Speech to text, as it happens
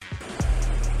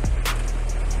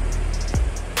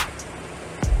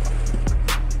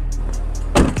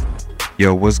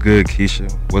Yo, what's good, Keisha?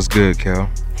 What's good, Cal?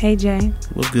 Hey, Jay.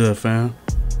 What's good, fam?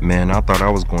 Man, I thought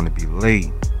I was going to be late.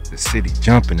 The city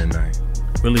jumping tonight.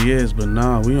 Really is, but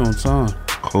nah, we on time.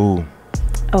 Cool.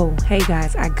 Oh, hey,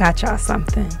 guys. I got y'all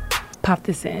something. Pop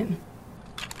this in.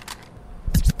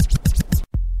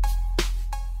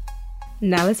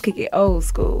 Now let's kick it old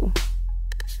school.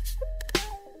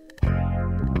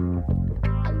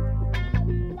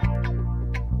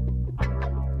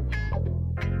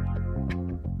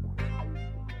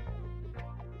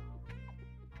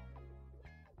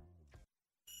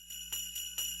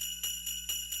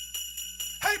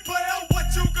 Hey player, what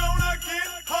you gonna get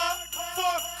her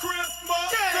for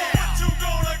Christmas? Yeah. What you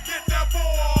gonna get that boy?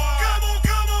 Come on,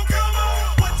 come on, come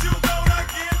on. What you gonna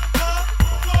get her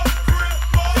for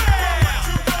Christmas? Yeah. What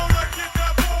you gonna get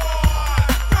that boy?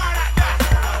 Right at that.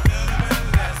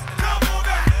 Come on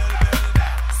back.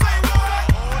 Say what?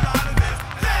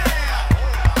 Yeah.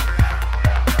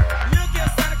 Look at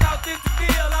Santa Claus, this the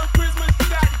deal. On Christmas, you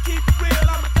got to keep it real.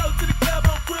 I'ma go to the club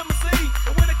on Christmas Eve.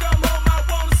 And when I come home, I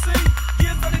wanna see.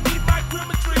 Underneath my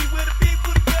Christmas tree with a big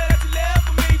booty girl that you left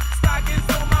for me. Stockings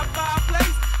on my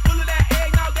fireplace, full of that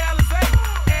eggnog Alizé.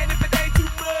 And if it ain't too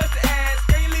much to ask,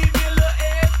 can you leave me a little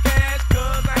extra cash?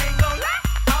 Cause I ain't gon' lie,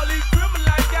 all these Christmas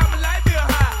lights got my light bill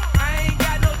high. I ain't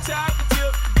got no chocolate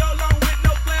chip, go along with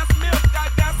no glass of milk. I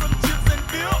got some chips and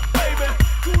milk, baby.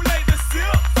 Kool-Aid to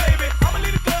sip, baby. I'ma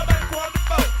leave the club at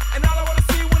 4:45. And all I wanna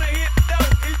see when I hit the door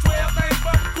is 12 things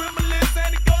from the Christmas list.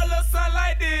 And it go a little something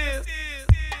like this.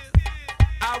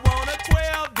 I want a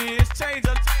 12 dish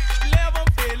changer, 11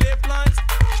 Philly blunts,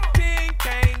 10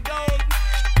 cane gold,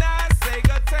 9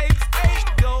 Sega tapes,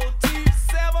 8 gold teeth,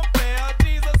 7 pair of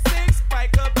jeans, a 6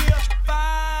 spike of beer,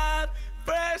 5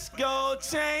 fresh gold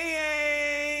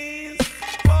chains,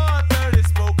 430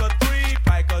 spoke, a 3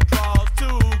 pike of draws,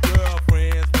 2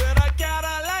 girlfriends with a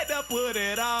Cadillac to put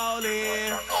it all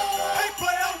in. Hey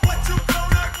player, what you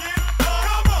gonna get?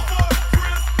 Come on for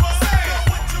Christmas. Say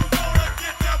what you gonna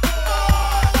get that boy?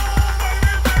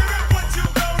 What you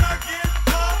gonna get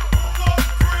for Christmas?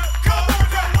 Come on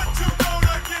now, what you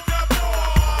gonna get that boy?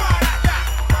 Right at that.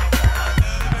 And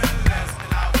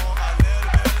I want a little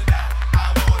bit of that. I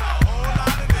want a whole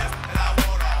lot of this, and I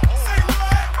want a whole lot of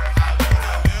that. I want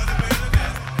a little bit of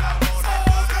this, and I want a little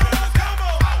bit of that. Come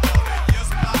on, I want a yes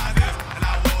fly this, and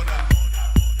I want a.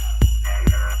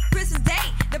 Christmas Day,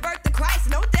 the birth of Christ,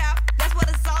 no doubt. That's what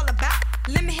it's all about.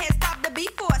 Let me head stop the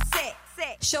beat for a sec.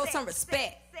 Show some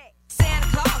respect. Santa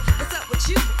Claus, what's up with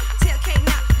you? Tell Kate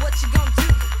not what you gonna do.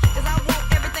 Cause I want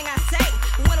everything I say.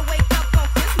 Wanna wake up on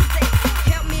Christmas Day.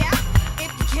 Help me out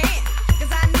if you can.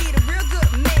 Cause I need a real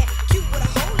good man. Cute with a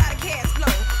whole lot of cash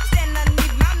flow. Standing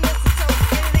underneath my mistletoe.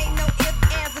 And it ain't no ifs,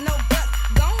 ands, or no buts.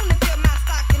 Gonna fill my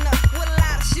stocking up with a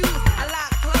lot of shoes, a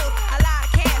lot of clothes, a lot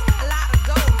of cash, a lot of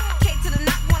gold. Cake to the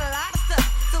knock, want a lot of stuff.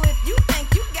 So if you think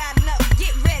you got enough,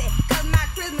 get ready. Cause my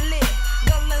Christmas list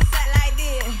go a little something like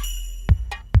this.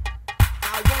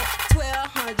 I want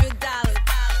 $1,200,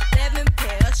 11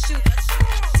 pair of shoes,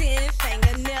 10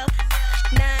 fingernails,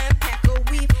 9 pack of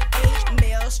weave, 8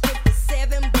 male strippers,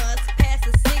 7 bucks, pass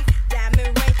a 6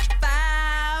 diamond ring,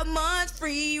 5 months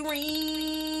free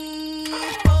ring,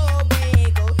 4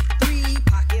 bagels, 3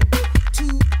 pocketbook,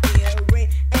 2 earring,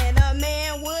 and a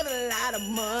man with a lot of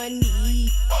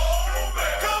money.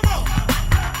 Come on.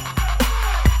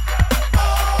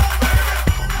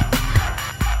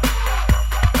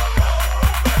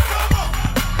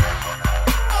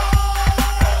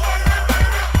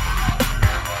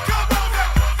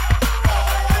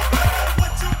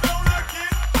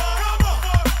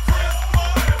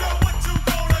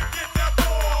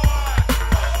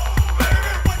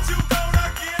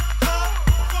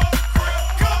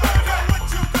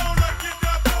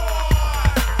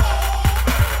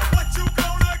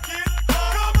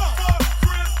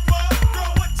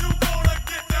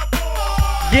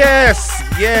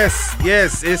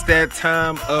 Yes, it's that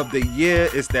time of the year.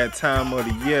 It's that time of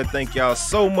the year. Thank y'all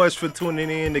so much for tuning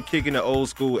in to Kicking the Old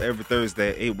School every Thursday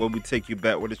at 8, where we take you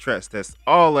back with the tracks. That's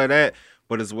all of that,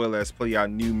 but as well as play our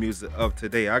new music of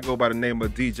today. I go by the name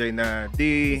of DJ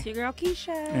 9D. It's your girl,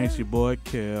 Keisha. And it's your boy,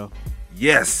 Kel.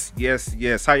 Yes.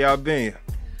 How y'all been?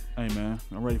 Hey, man,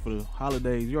 I'm ready for the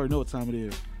holidays. You already know what time it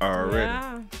is. Already.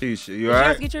 Yeah. Keisha, you Did you all guys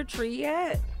right? get your tree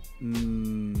yet?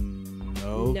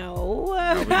 No. No.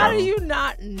 we How don't. do you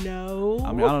not know?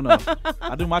 I mean, I don't know.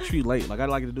 I do my tree late. Like, I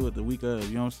like to do it the week of,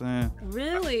 you know what I'm saying?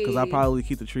 Really? Because I probably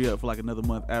keep the tree up for like another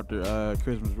month after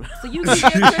Christmas. So you keep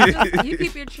your Christmas, you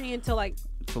keep your tree until like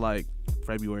For like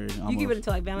February. You give it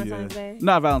until like Valentine's Day?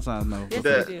 Not Valentine's, no. Yes,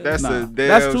 That, we do. that's Nah. a damn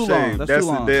That's too long. shame. That's That's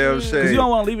too a long. damn Because shame. you don't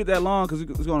want to leave it that long because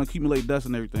it's going to accumulate dust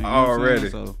and everything. You know what I'm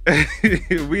saying?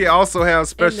 Already. We also have And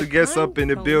special the guests pine up in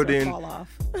the cones will building. fall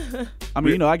off. I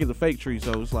mean, I get the fake tree,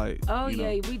 so it's like. Oh you know.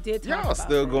 yeah, we did. Talk Y'all about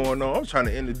still that. going on. I'm trying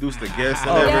to introduce the guests and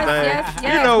Oh. everything. Yes,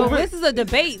 You know, but we- this is a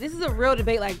debate. This is a real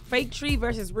debate, like fake tree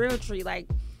versus real tree. Like,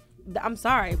 I'm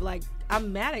sorry, but like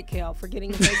I'm mad at Kel for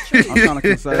getting a fake tree. I'm trying to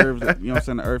conserve, you know what I'm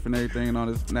saying, the earth and everything and all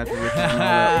this natural resources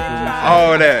and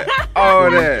all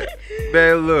that.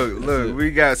 Man, look,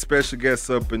 we got special guests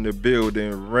up in the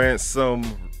building. Ransom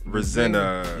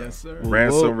Rosenna. Yes, sir.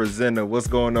 Ransom Rosenna. What's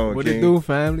going on, What King? it do,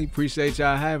 family? Appreciate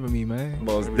y'all having me, man.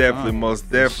 Most Every definitely, time.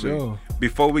 most definitely. Sure.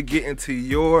 Before we get into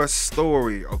your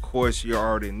story, of course, you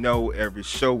already know every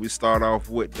show we start off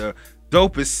with the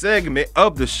dopest segment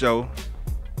of the show.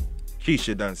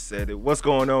 Keisha done said it. What's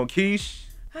going on, Keish?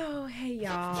 Oh, hey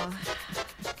y'all.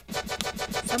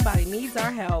 Somebody needs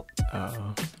our help.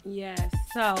 Yes.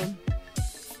 So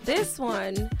this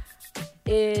one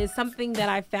is something that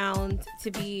I found to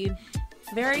be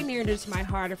very near to my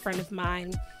heart. A friend of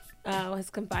mine has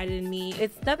confided in me.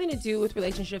 It's nothing to do with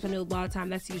relationships. I know a lot of time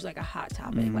that's usually like a hot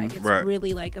topic. Like it's Right.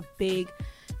 really like a big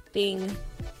thing.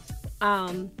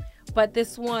 But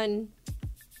this one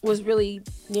was really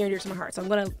near and dear to my heart. So I'm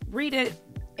going to read it,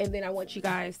 and then I want you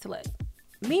guys to let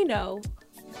me know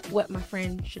what my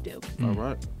friend should do. All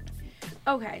right.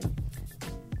 Okay.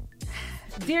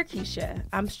 Dear Keisha,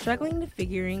 I'm struggling to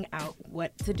figuring out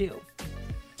what to do.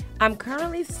 I'm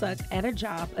currently stuck at a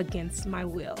job against my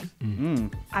will.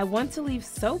 I want to leave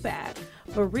so bad,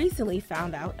 but recently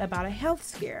found out about a health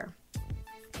scare.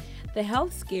 The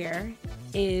health scare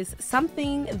is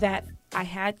something that I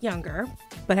had younger,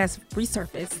 but has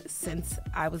resurfaced since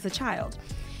I was a child.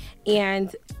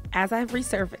 And as it has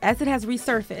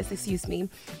resurfaced,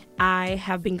 I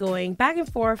have been going back and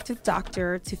forth to the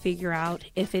doctor to figure out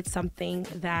if it's something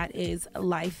that is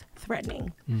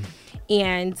life-threatening.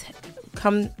 And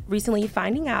come recently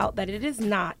finding out that it is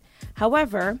not.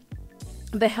 However,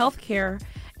 the healthcare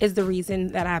is the reason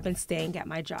that I've been staying at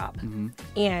my job.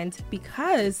 And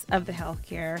because of the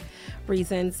healthcare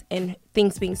reasons and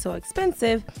things being so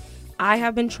expensive, I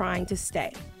have been trying to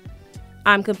stay.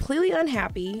 I'm completely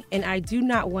unhappy and I do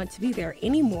not want to be there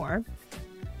anymore.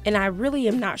 And I really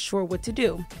am not sure what to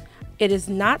do. It is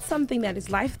not something that is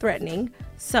life-threatening.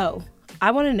 So I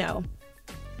want to know,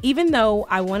 even though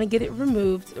I want to get it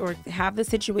removed or have the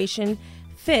situation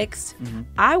fixed,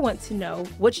 I want to know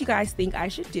what you guys think I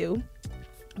should do,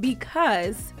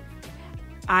 because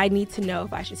I need to know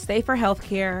if I should stay for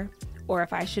healthcare or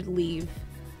if I should leave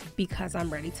because I'm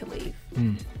ready to leave.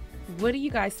 What do you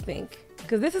guys think?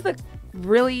 Because this is a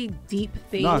really deep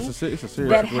thing No, it's a serious that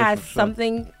situation, has for sure.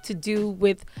 something to do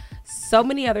with so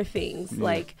many other things,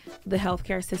 like the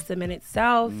healthcare system in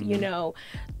itself. You know,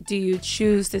 do you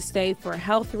choose to stay for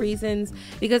health reasons?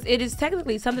 Because it is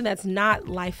technically something that's not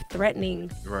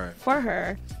life-threatening Right. for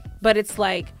her, but it's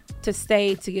like to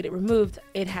stay to get it removed,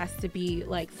 it has to be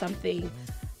like something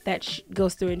that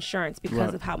goes through insurance because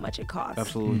Right. of how much it costs.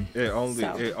 Absolutely. It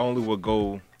only will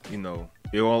go, you know,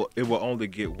 it will only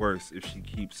get worse if she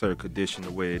keeps her condition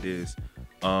the way it is.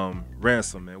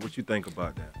 Ransom, man, what you think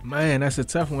about that? Man, that's a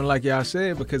tough one, like y'all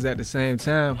said, because at the same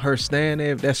time, her staying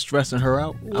there, that's stressing her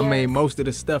out. I Yes. mean, most of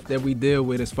the stuff that we deal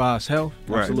with as far as health,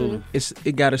 Right. Absolutely.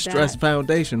 it got a stress That.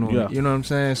 foundation on Yeah. it. You know what I'm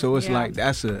saying? So it's Yeah. like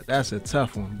that's a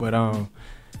tough one. But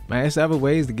man, it's other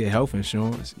ways to get health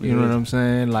insurance. You know what I'm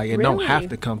saying? Like it don't Really? have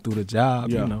to come through the job.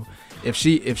 Yeah. You know, if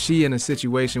she in a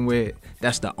situation where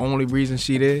that's the only reason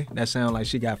she there, that sounds like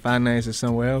she got finances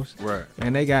somewhere else. Right.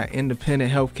 And they got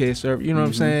independent healthcare service. You know what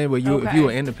I'm saying? But if Okay. you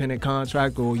an independent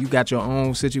contractor or you got your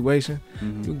own situation,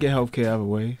 you can get healthcare other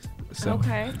ways. So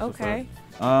Okay.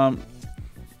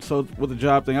 So with the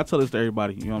job thing, I tell this to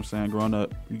everybody. You know what I'm saying? Growing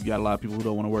up, you got a lot of people who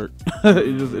don't want to work.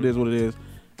 It is what it is.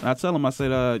 And I tell them, I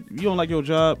said, you don't like your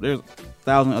job, there's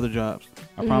 1,000 other jobs.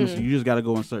 I promise you just got to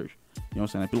go and search. You know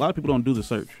what I'm saying? A lot of people don't do the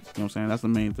search. You know what I'm saying? That's the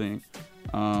main thing.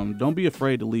 Don't be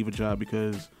afraid to leave a job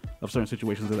because of certain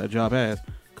situations that job has.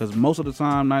 Because most of the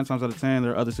time, 9 times out of 10,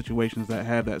 there are other situations that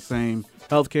have that same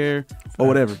healthcare or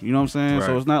whatever. You know what I'm saying? Right.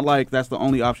 So it's not like that's the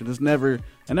only option. I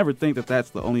never think that that's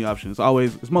the only option.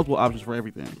 It's multiple options for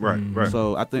everything. Right. Right.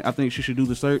 So I think she should do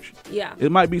the search. Yeah.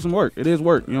 It might be some work. It is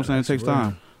work. You know what I'm saying? It takes real.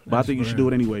 time. But I That's think you should real.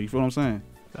 do it anyway. You feel what I'm saying?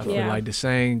 I feel Yeah. like the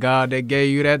same God that gave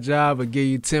you that job will give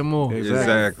you 10 more.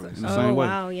 Exactly. It's the Oh same way.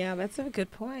 wow, yeah, that's a good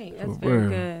point. That's For very real.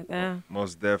 good. Yeah.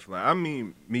 Most definitely. I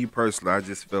mean, me personally, I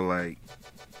just feel like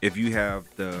if you have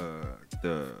the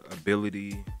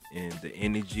ability and the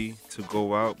energy to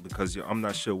go out, because I'm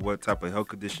not sure what type of health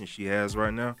condition she has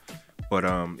right now, But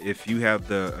if you have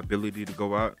the ability to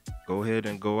go out, go ahead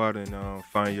and go out and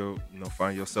find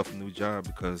yourself a new job,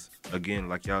 because again,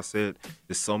 like y'all said,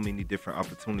 there's so many different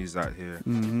opportunities out here,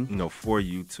 for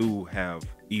you to have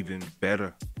even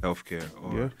better healthcare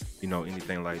or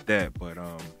anything like that. But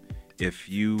if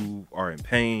you are in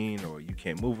pain or you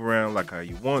can't move around like how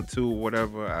you want to or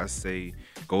whatever, I say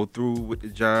go through with the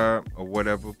job or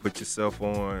whatever. Put yourself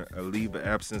on a leave of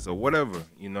absence or whatever.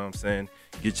 You know what I'm saying?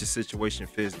 Get your situation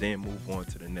fixed, then move on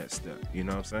to the next step. You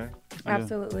know what I'm saying?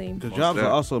 Absolutely. The jobs will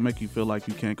also make you feel like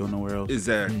you can't go nowhere else.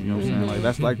 Exactly. You know what I'm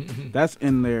saying? Like that's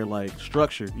in their like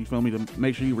structure. You feel me? To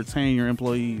make sure you retain your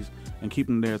employees and keep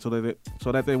them there so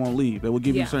that they won't leave. They will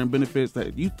give you certain benefits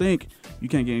that you think you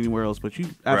can't get anywhere else, but you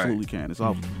absolutely can. It's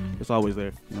always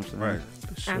there. You know what I'm saying? Right.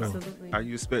 Sure. Absolutely. How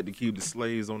you expect to keep the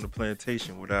slaves on the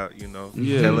plantation without, telling them?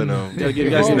 You nothing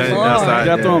gotta outside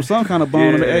throw that. them some kind of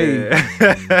bone in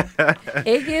the A.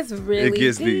 It gets really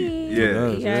gets deep. deep. Yeah.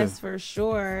 It does, Yes, for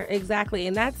sure. Exactly.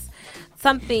 And that's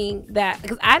something that,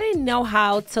 because I didn't know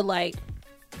how to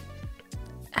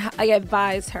I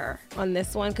advise her on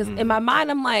this one, because in my mind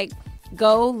I'm like,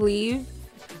 go leave.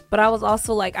 But I was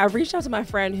also like, I reached out to my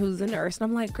friend who's a nurse, and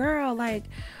I'm like, girl, like,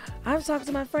 I was talking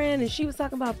to my friend and she was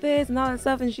talking about this and all that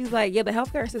stuff, and she's like, yeah, the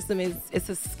healthcare system it's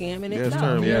a scam and it's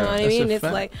terrible. you know what I That's mean? a It's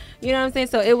fact. like, you know what I'm saying?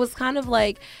 So it was kind of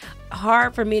like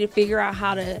hard for me to figure out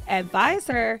how to advise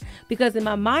her, because in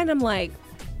my mind I'm like,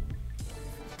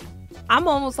 I'm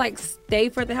almost like, stay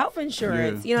for the health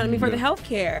insurance, you know what I mean, for the health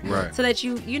care, Right. so that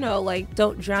you like,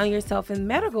 don't drown yourself in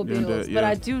medical Yeah, bills. that- But yeah.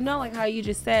 I do know, like how you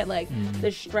just said, like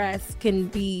the stress can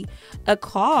be a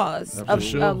cause of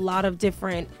sure. a lot of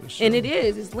different, and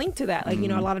it's linked to that, like, a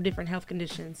lot of different health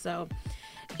conditions. So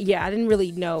yeah, I didn't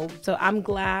really know. So I'm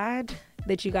glad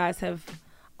that you guys have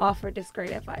offered this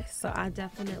great advice. So I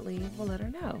definitely will let her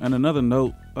know. And another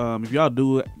note, if y'all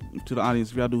do, to the audience,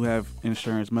 if y'all do have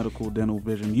insurance, medical, dental,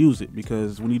 vision, use it,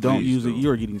 because when you don't Please use it, do.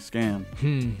 you're getting scammed. You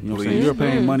know what I'm Please. saying? You're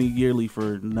paying money yearly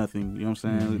for nothing. You know what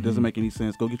I'm saying? It doesn't make any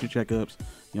sense. Go get your checkups. You know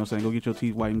what I'm saying? Go get your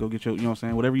teeth whitened. Go get your, you know what I'm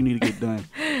saying? Whatever you need to get done.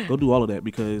 Go do all of that,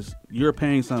 because you're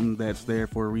paying something that's there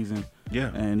for a reason.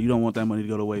 Yeah. And you don't want that money to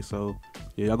go to waste. So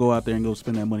yeah, y'all go out there and go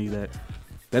spend that money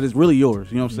that is really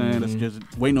yours. You know what I'm saying? That's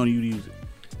just waiting on you to use it.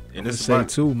 And Let's it's say about,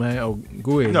 too, man. Oh,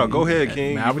 go ahead. No, go ahead,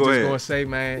 King. Man, I You was go just ahead. gonna say,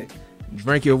 man,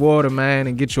 drink your water, man,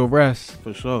 and get your rest,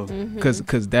 For sure.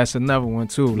 cause that's another one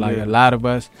too. Like Yeah. a lot of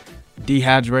us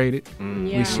dehydrated, Yeah,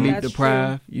 we sleep that's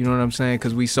deprived. You know what I'm saying?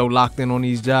 Cause we so locked in on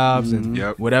these jobs and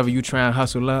Yep. whatever you try and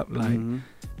hustle up, like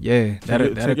yeah, Take that'll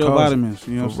your cause it. vitamins.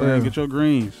 You know what I'm For saying? real. Get your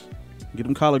greens. Get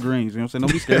them collard greens. You know what I'm saying?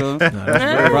 Don't be scared of them. Nah,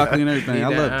 that's real. Broccoli and everything. Need I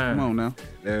that love it. iron. Come on now.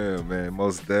 Yeah, man,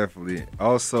 most definitely.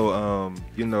 Also,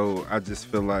 I just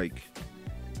feel like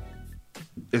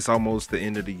it's almost the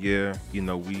end of the year.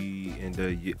 We in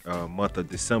the month of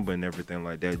December and everything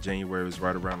like that. January is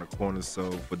right around the corner.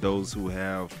 So for those who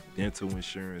have dental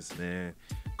insurance, man,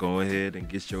 go ahead and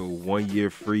get your 1 year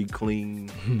free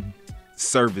clean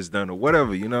service done or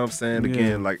whatever. You know what I'm saying? Yeah.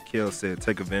 Again, like Kel said,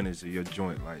 take advantage of your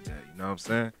joint like that. You know what I'm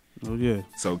saying? Oh yeah.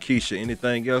 So Keisha,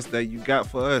 anything else that you got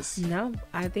for us? No,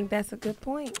 I think that's a good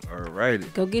point. All righty.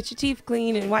 Go get your teeth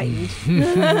clean and whitened.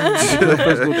 Get your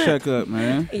physical checkup,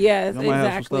 man. Yes, Y'all might have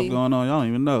some exactly. stuff going on. Y'all don't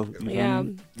even know. You feel Yeah.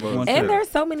 me? Well, One And check. there's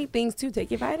so many things too. Take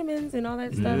your vitamins and all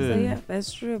that stuff. So Yeah. yeah,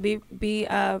 that's true. Be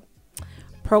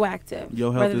proactive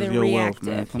Your health rather is than your wealth, reactive.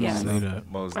 man. Come on Yes. now. Say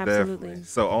that. Most Absolutely. definitely.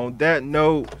 So on that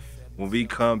note, when we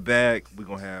come back, we're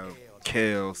gonna have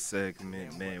Kel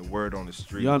segment, man. Word on the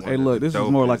street. Y'all, one hey, of look, the this is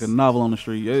more like a dopest. novel on the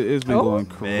street. It's been Oh. going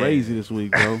crazy this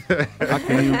week, bro. I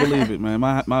can't even believe it, man.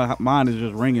 My mind is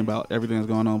just ringing about everything that's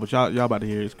going on. But y'all about to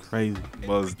hear it's crazy.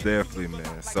 Most definitely,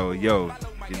 man. So yo,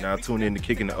 you're now tuned in to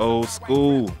Kicking the Old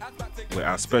School with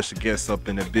our special guest up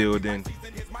in the building,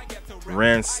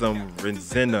 Ransom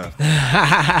Rezina.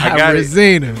 I got it.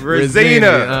 Rezina. Rezina.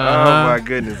 Uh-huh. Oh my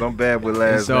goodness, I'm bad with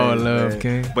last It's all names, love, man.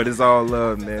 King. But it's all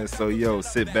love, man. So yo,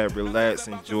 sit back, relax,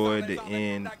 enjoy the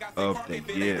end of the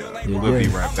year. We'll be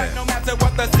right back. No matter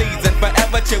what the season,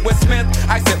 forever chill with Smith.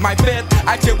 I sip my fifth,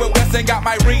 I chill with West and got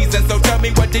my reasons. So tell me,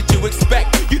 what did you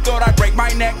expect? You thought I'd break my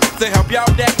neck to help y'all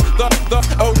deck?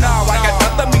 Oh no, I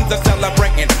got other means of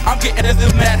celebrating. I'm getting this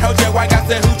new mad hojo, I got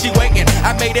the hoochie waiting.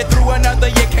 I made it through another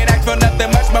year, can't ask for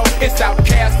nothing much more. It's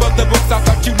outcast for the books, I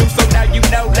thought you knew, so now you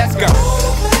know. Let's go.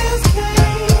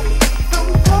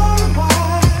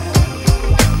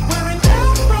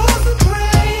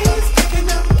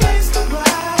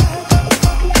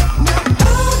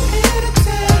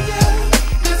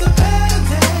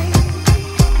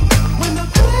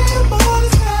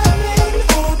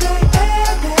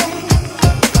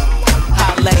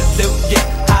 Hallelujah,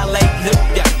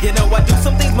 hallelujah. You know I do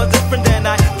some things much different than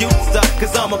I used to.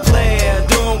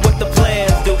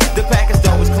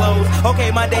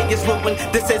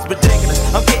 is ridiculous.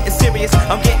 I'm getting serious,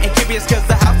 I'm getting curious, cause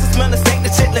the house is smelling stank, the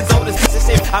chitlins old as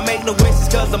shit. I make no wishes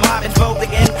cause I'm out and fold the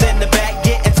ends in the back,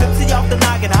 getting tipsy off the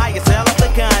noggin, high as hell off the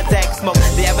contact smoke.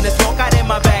 They having a smoke out in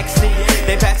my backseat.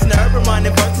 They passing the urban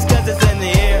running verses cause it's in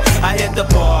the air. I hit the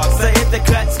bars, I hit the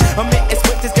cuts, I'm hitting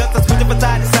switches cause I'm switching from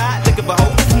side to side, looking for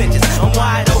holy snitches. I'm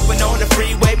wide open on the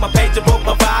freeway, my pager broke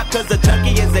my vibe, cause a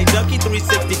junkie is a junkie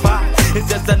 365. It's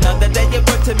just another day at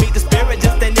work to meet the spirit,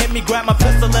 just ain't in me, grab my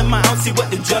pistol in my own, see what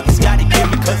the junkies gotta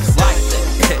give me, cause it's like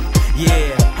that.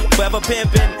 Yeah, forever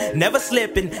pimping, never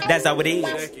slipping, that's how it is.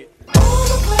 All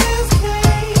the players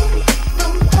came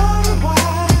from far and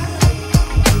wide,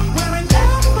 wearing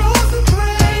afros and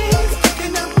braids,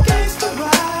 kicking up gangsta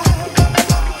ride.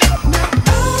 Now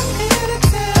I'm here to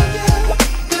tell you,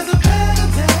 there's a better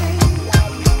day,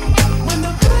 when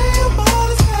the player ball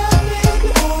is coming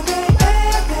all day,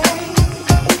 every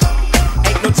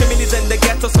day. Ain't no chimneys in the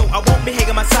ghetto, so I won't be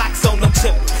hanging my socks on no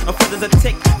chip. I'm full as a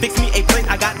tick, fix me a plate,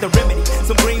 I got the remedy.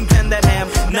 Some greens and that ham,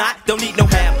 don't need no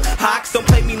ham. Hawks, don't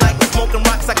play me like we're smoking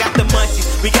rocks, I got the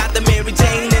munchies. We got the Mary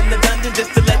Jane in the dungeon,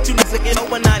 just to let you know, in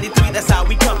 193, that's how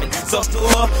we coming. So,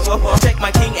 check my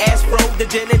King Astro, the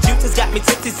gin and juice has got me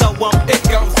tipsy, so it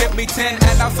goes, give me 10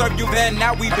 and I'll serve you then.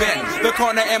 Now we been the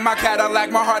corner in my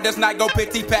Cadillac, my heart does not go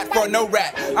pity pat for no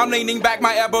rat. I'm leaning back,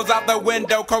 my elbows out the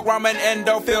window, coke, rum and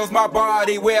endo fills my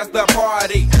body. Where's the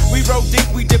party? We roll deep,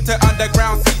 we dip to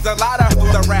underground seas, a lot of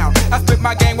fools around. I spit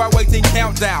my game while waiting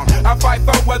countdown. I fight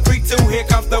for 1, 3, 2, here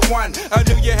comes the one. A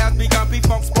new year has begun,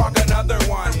 P-Funk spark another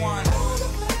one.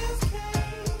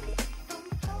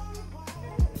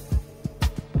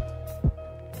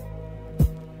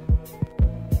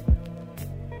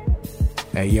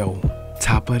 Hey yo,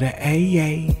 top of the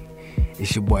AA.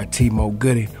 It's your boy T-Mo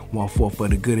Goody, 1-4 for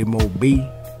the Goody Mo B.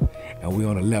 And we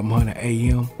on 1100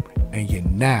 AM, and you're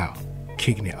now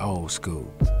kicking it old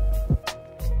school.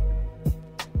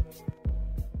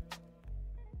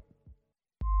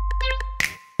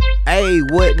 Hey,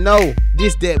 what? No,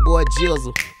 this that boy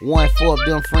Jizzle, 1/4 of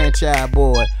them franchise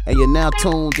boy, and you're now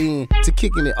tuned in to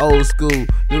Kicking It Old School,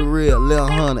 the real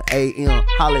 1100 AM.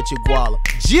 Holla at your guala.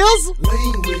 Jizzle!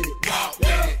 Lean with it, walk with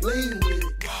it, lean with it,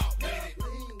 walk with it,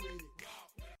 lean with it, walk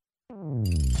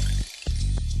with it.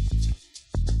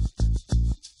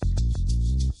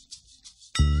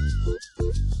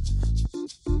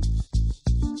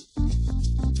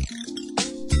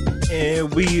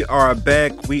 And we are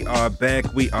back. We are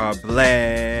back. We are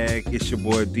black. It's your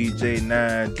boy DJ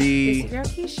 9D. It's your girl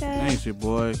Keisha. Thanks, your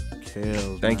boy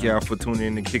Kels. Thank y'all for tuning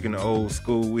in to Kicking the Old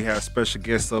School. We have special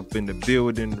guests up in the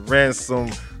building.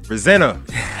 Ransom Resena.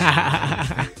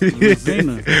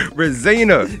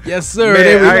 Resena. Yes, sir. Man,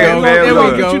 there we I go. ain't There mad we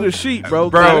with go. Get you the sheet, bro.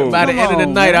 Bro. By the end of the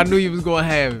night, I knew you was gonna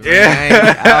have it.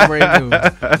 Man. I already knew.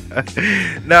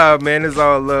 Nah, man, it's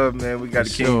all love, man. We got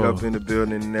the king Sure. up in the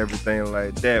building and everything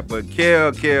like that. But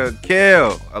Kel,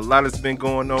 a lot has been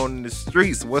going on in the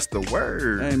streets. What's the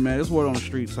word? Hey man, it's word on the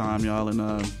street time, y'all, and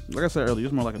like I said earlier,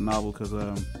 it's more like a novel because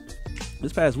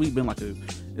this past week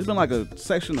it's been like a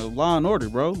section of Law and Order,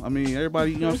 bro. I mean,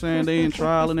 everybody, you know what I'm saying, they in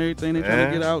trial and everything, they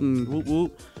trying to get out and whoop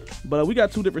whoop. But we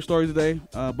got two different stories today,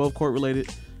 both court related.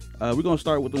 We're gonna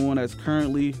start with the one that's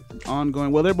currently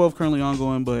ongoing. Well, they're both currently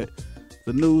ongoing, but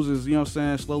the news is, you know what I'm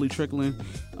saying, slowly trickling.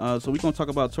 So we're gonna talk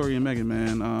about Tory and Megan,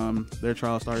 man. Their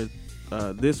trial started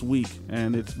this week,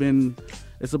 and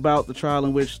it's about the trial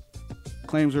in which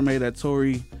claims were made that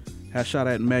Tory has shot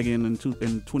at Megan in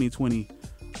 2020,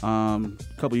 a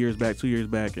couple years back, 2 years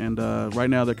back, and right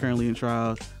now they're currently in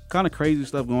trial. Kind of crazy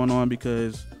stuff going on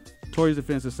because Tory's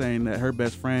defense is saying that her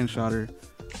best friend shot her,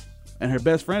 and her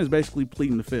best friend is basically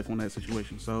pleading the fifth on that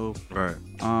situation. So, Right.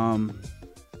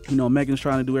 you know, Megan's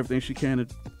trying to do everything she can to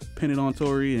pin it on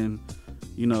Tory, and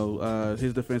you know,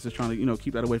 his defense is trying to, you know,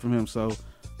 keep that away from him. So,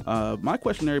 my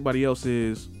question to everybody else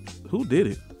is, who did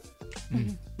it? Mm-hmm.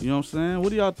 You know what I'm saying? What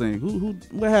do y'all think?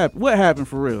 What happened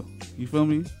for real? You feel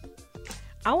me?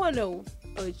 I want to know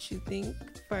what you think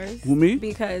first. Who, me?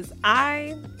 Because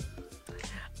I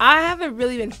haven't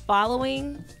really been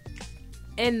following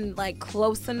and like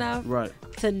close enough Right.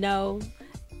 to know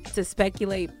to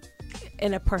speculate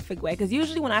in a perfect way. Because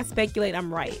usually when I speculate,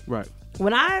 I'm right. Right.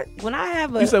 When I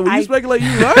have a You said when you speculate, you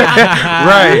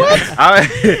right. Right.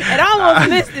 and I almost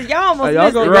missed it. Y'all almost Hey, y'all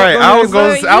missed go- it.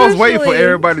 Right. So I was waiting for usually,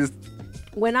 everybody's.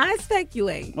 When I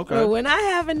speculate, Okay. or when I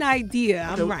have an idea,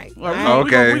 I'm right. All right, right?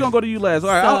 Okay. We're gonna go to you last. All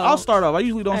right, So- I'll start off. I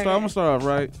usually don't start. Okay. I'm gonna start off,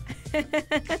 right?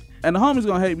 And the homie's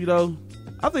gonna hate me though.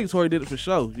 I think Tory did it for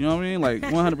show. You know what I mean? Like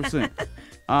 100%.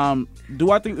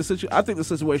 Do I think I think the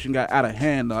situation got out of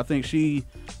hand though. I think she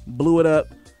blew it up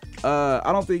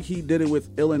I don't think he did it with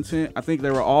ill intent. I think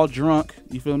they were all drunk.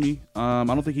 You feel me? I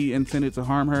don't think he intended to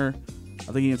harm her. I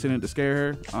think he intended to scare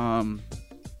her.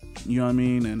 You know what I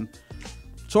mean? And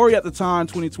Tory at the time,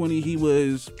 2020, he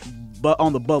was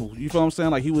on the bubble. You feel what I'm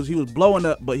saying? Like he was blowing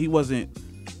up, but he wasn't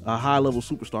a high level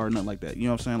superstar or nothing like that. You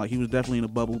know what I'm saying? Like he was definitely in a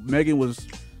bubble. Megan was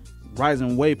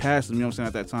rising way past him. You know what I'm saying?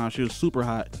 At that time, she was super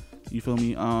hot. You feel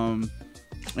me?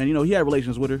 And you know he had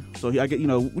relations with her, so I get, you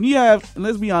know, when you have, and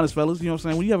let's be honest, fellas, you know what I'm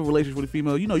saying, when you have a relationship with a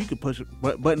female, you know you can push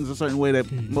buttons a certain way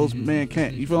that most men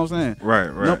can't. You feel what I'm saying?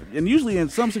 Right. No, and usually in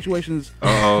some situations, I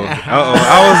was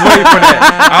waiting for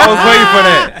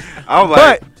that. I was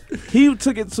like, but he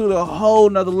took it to the whole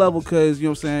nother level because, you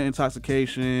know what I'm saying,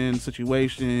 intoxication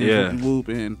situation, whoop,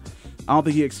 and I don't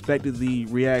think he expected the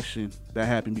reaction that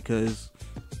happened because,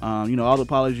 you know, all the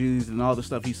apologies and all the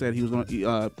stuff he said he was going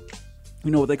to. You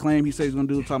know what they claim he said he's going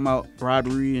to do, talking about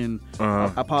bribery and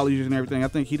apologies and everything. I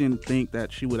think he didn't think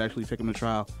that she would actually take him to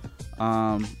trial.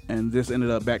 And this ended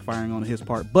up backfiring on his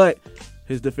part. But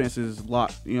his defense is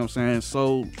locked, you know what I'm saying,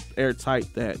 so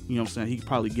airtight that, you know what I'm saying, he could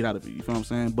probably get out of it. You feel what I'm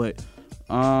saying? But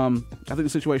I think the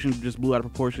situation just blew out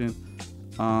of proportion.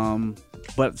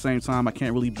 But at the same time, I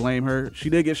can't really blame her. She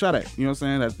did get shot at. You know what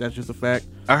I'm saying? That's just a fact.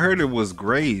 I heard it was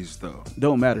grazed though.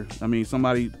 Don't matter. I mean,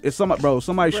 somebody shooting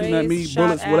at me,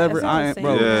 bullets, whatever. I ain't,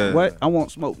 bro. Yeah. What? I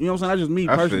want smoke. You know what I'm saying? That's just me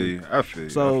personally. I feel you.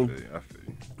 So,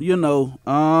 you know,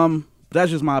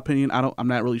 that's just my opinion. I'm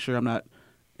not really sure. I'm not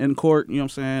in court. You know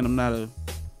what I'm saying? I'm not a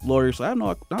lawyer, so I have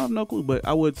no clue. But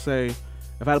I would say,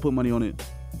 if I had to put money on it,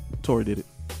 Tory did it.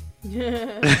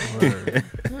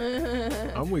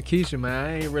 I'm with Keisha, man.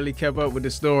 I ain't really kept up with the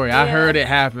story. I heard it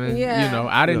happen. Yeah. You know,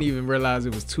 I didn't even realize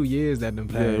it was 2 years that done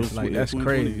passed. Like, that's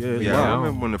crazy. Yeah, I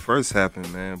remember when it first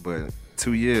happened, man. But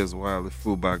 2 years, wow, it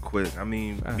flew by quick. I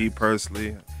mean, me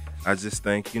personally, I just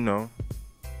think, you know,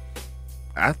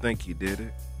 I think he did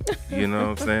it. You know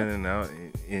what I'm saying?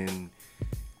 And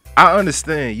I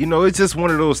understand. You know, it's just one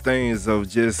of those things of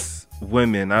just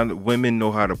women. Women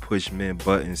know how to push men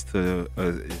buttons to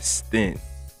an extent.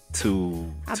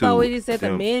 I thought we just said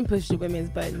the men push the women's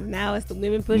buttons. Now it's the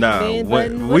women push the men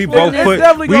buttons. We both put.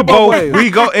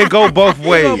 It go both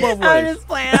ways. I'm just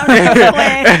playing.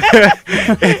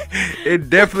 It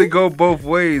definitely go both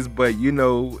ways, but you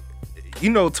know,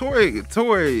 Tory,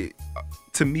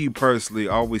 to me personally,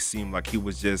 always seemed like he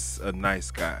was just a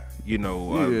nice guy. You know,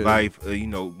 life. You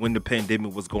know, when the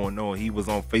pandemic was going on, he was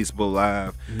on Facebook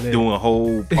Live doing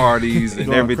whole parties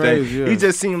and everything. Crazy, He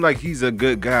just seemed like he's a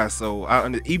good guy. So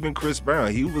even Chris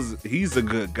Brown, he's a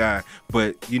good guy,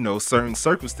 but you know, certain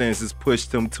circumstances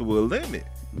pushed him to a limit.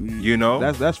 You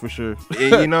know, that's for sure.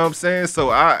 You know what I'm saying? So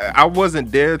I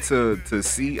wasn't there to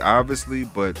see, obviously,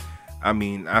 but I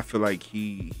mean, I feel like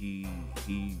he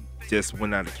just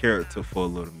went out of character for a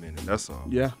little minute. That's all.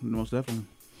 Yeah, most definitely.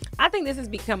 I think this has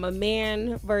become a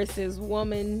man versus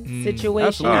woman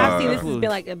situation. I've seen this has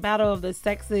been like a battle of the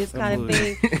sexes kind of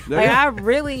thing. Like I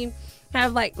really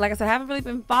have like I said, I haven't really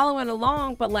been following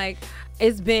along, but like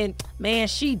it's been, man,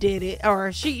 she did it,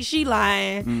 or she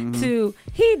lying to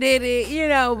he did it, you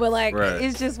know. But like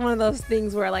it's just one of those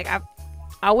things where like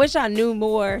I wish I knew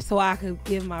more so I could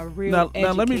give my real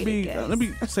now let me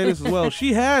say this as well.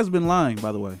 She has been lying,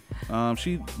 by the way.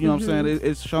 She, you know what I'm saying,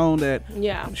 it's shown that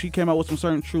she came out with some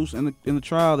certain truths in the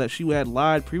trial that she had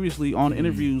lied previously on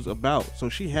interviews about. So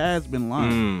she has been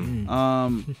lying.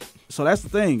 So that's the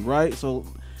thing, right? So,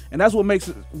 and that's what makes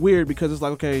it weird, because it's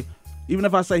like, okay, even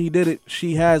if I say he did it,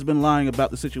 she has been lying about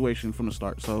the situation from the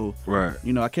start. So,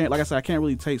 you know, I can't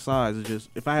really take sides. It's just,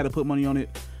 if I had to put money on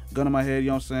it, gun in my head, you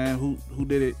know what I'm saying, who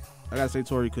did it, I gotta say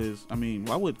Tory, because I mean,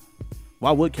 why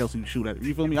would Kelsey shoot at her?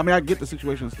 You feel me? I mean, I get the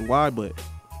situation as to why, but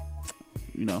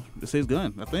you know, it's his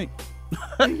gun, I think.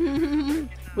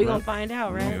 We're gonna find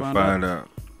out, right? Find out.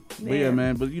 But yeah,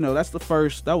 man, but you know, that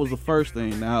was the first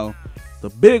thing. Now the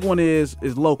big one is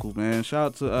local, man.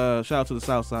 Shout out to the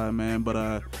South Side, man.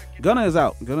 But Gunna is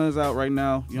out right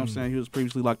now. You know what I'm saying? He was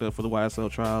previously locked up for the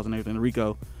YSL trials and everything,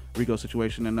 the Rico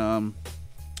situation. And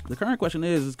the current question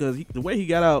is because the way he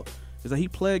got out is that he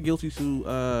pled guilty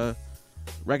to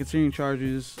racketeering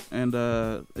charges, and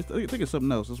I think it's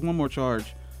something else. There's one more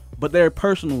charge, but they're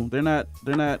personal. They're not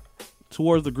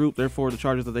towards the group. Therefore, the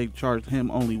charges that they charged him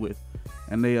only with,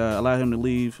 and they allowed him to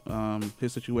leave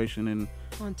his situation and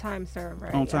on time served,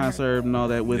 right? On time served and all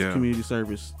that with community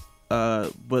service.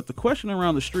 But the question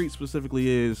around the street specifically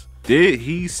is, did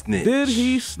he snitch?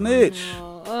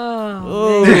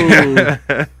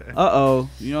 Uh-oh.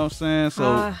 You know what I'm saying? So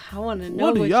I want to know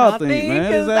what do y'all think,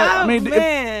 man? Is that, I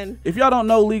mean, if y'all don't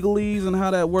know legalese and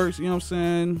how that works, you know what I'm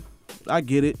saying? I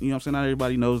get it. You know what I'm saying? Not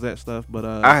everybody knows that stuff, but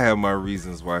I have my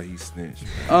reasons why he snitched.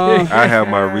 uh, I have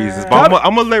my reasons, but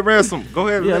I'm gonna let Ransom go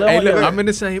ahead. Yeah, let- let- Hey, look, yeah. I'm in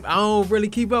the same. I don't really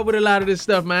keep up with a lot of this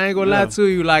stuff, man. I ain't gonna lie to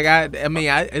you. Like I mean,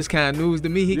 it's kind of news to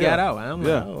me. He Yeah. got out. I'm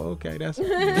Yeah. like, oh, okay, that's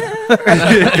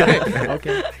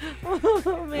okay.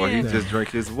 Oh, well, he man. just drank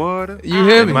his water. You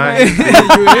hear me? Mine- You hear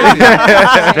me?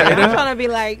 I'm trying to be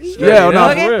like, yeah, no,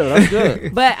 okay. for real. That's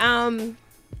good. But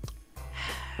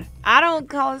I don't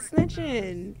call it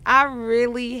snitching. I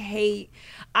really hate.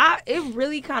 It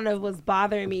really kind of was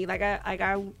bothering me. Like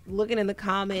I looking in the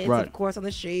comments, Right. of course, on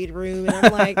the shade room, and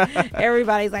I'm like,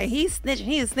 everybody's like, he's snitching,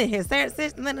 he's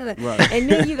snitching, Right. and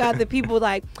then you got the people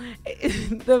like,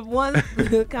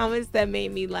 the comments that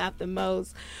made me laugh the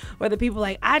most were the people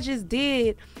like, I just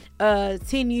did a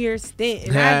 10-year stint,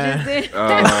 and I just did,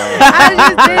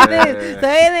 I just did this, so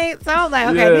it ain't. So I was like,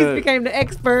 okay, Yeah. these became the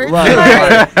experts. Right,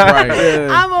 Like, right. Yeah.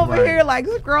 I'm over Right. here like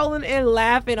scrolling and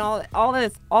laughing all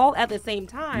at the same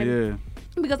time Yeah.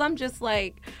 because I'm just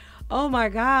like, oh my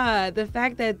god, the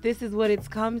fact that this is what it's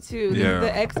come to. These Yeah. are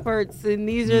the experts, and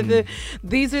these are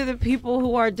the people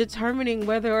who are determining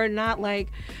whether or not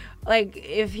like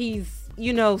if he's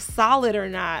solid or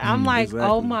not. I'm like, exactly.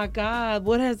 oh my god,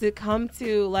 what has it come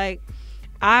to? Like,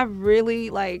 I really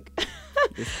like.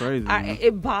 It's crazy. man.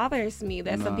 It bothers me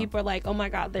that some Nah. people are like, oh my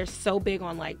god, they're so big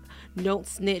on like, don't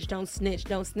snitch, don't snitch,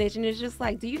 don't snitch, and it's just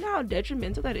like, do you know how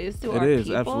detrimental that is to It our is,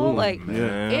 people? absolutely. Like,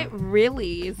 Man. it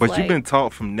really is. But like, you've been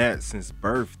taught from that since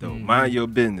birth, though. Mind your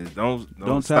business. Don't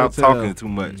Don't stop tell. talking too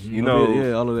much. You A know. bit,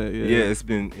 yeah, all of that. Yeah. Yeah, it's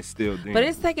been instilled in. But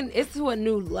it's to a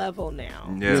new level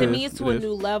now. Yeah. To It me, is, it's to it a is.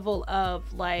 new level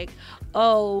of like,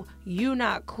 oh, you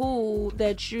not cool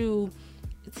that you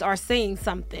are saying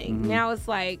something. Mm-hmm. Now it's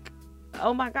like,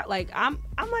 oh my god, like I'm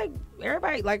like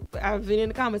everybody, like I've been in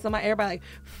the comments, I'm like everybody like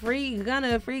free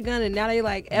Gunna, now they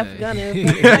like F Gunna.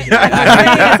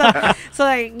 So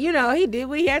like, he did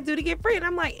what he had to do to get free, and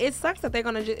I'm like, it sucks that they're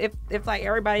gonna just if like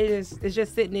everybody is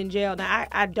just sitting in jail. Now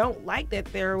I don't like that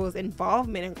there was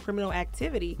involvement in criminal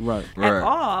activity Right. Right. at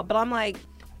all, but I'm like,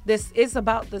 this it's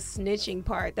about the snitching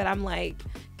part that I'm like,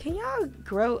 can y'all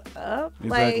grow up?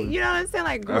 Like, Exactly. you know what I'm saying?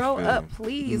 Like, grow feel up, you.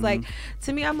 please. Like,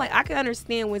 to me, I'm like, I can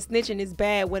understand when snitching is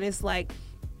bad, when it's like,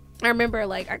 I remember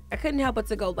like I couldn't help but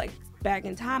to go like back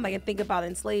in time, like, and think about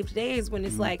enslaved days when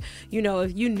it's like,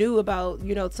 if you knew about,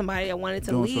 somebody that wanted to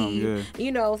Doing leave,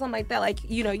 something, something like that, like,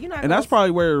 you're not. And that's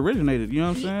probably where it originated. You know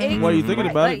what I'm saying? Why are you thinking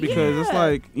Right, about like, it? Because it's yeah.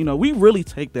 like, we really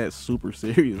take that super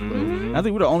serious, bro. Mm-hmm. I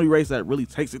think we're the only race that really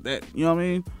takes it that. You know what I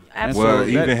mean? And Absolutely. well, so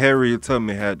even that- Harriet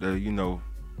Tubman had to,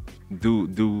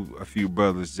 do a few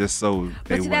brothers just so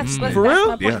they But see, wouldn't. but For that's real?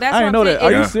 my point. Yeah. That's I what didn't know I'm that. saying.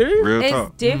 Are you It's- serious? Real It's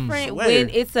talk. different Swear. when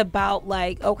it's about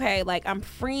like, okay, like I'm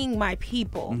freeing my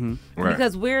people Right.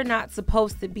 because we're not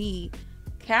supposed to be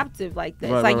captive like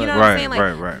this. Right, like, right, you know right. what I'm Right, saying?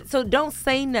 Like, right. so don't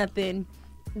say nothing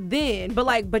then.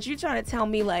 But you're trying to tell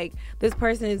me like this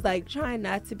person is like trying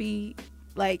not to be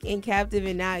like in captive,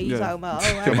 and now you Yeah. talking about,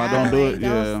 oh my Talking about God, don't do like, it,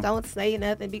 yeah. don't say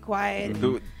nothing, be quiet.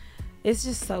 It's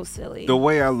just so silly. The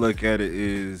way I look at it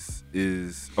is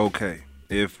okay.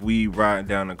 If we riding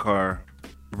in the car,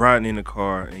 and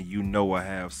I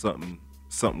have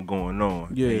something going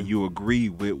on, Yeah. and you agree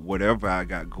with whatever I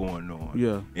got going on,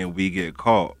 Yeah. and we get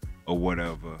caught or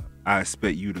whatever, I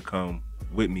expect you to come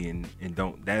with me and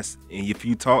don't. And if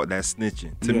you talk, that's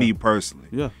snitching to Yeah. me personally.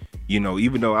 Yeah.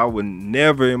 Even though I would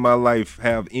never in my life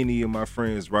have any of my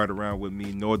friends ride around with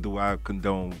me, nor do I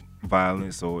condone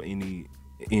violence or any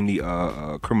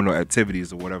criminal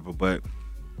activities or whatever, but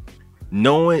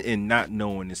knowing and not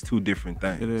knowing is two different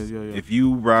things. It is, yeah. If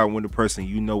you ride with a person,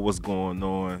 you know what's going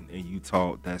on and you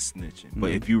talk, that's snitching.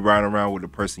 But if you ride around with a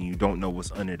person, you don't know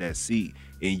what's under that seat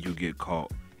and you get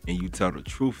caught and you tell the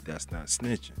truth, that's not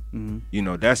snitching.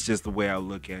 That's just the way I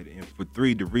look at it. And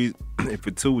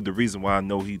for two, the reason why I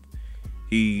know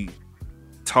he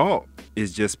taught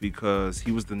is just because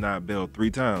he was denied bail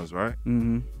 3 times, right?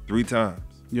 3 times.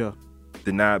 Yeah.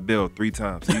 Denied bail 3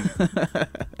 times.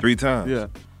 3 times. Yeah.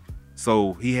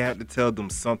 So he had to tell them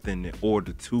something in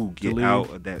order to get leave. out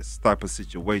of that type of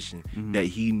situation that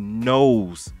he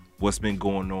knows what's been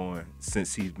going on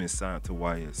since he's been signed to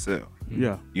YSL.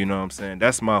 Yeah. You know what I'm saying?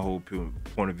 That's my whole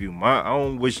point of view. I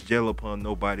don't wish jail upon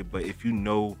nobody, but if you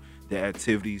know the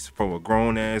activities from a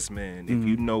grown ass man, if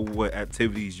you know what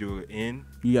activities you're in,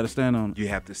 You got to stand on it. you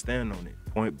have to stand on it.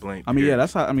 Point blank. I mean, yeah, period.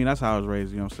 that's how I was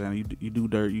raised. You know what I'm saying? You do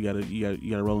dirt, you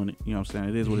gotta roll in it. You know what I'm saying?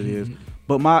 It is what it is.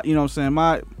 But my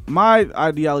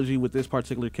ideology with this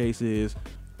particular case is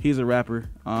he's a rapper.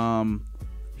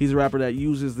 He's a rapper that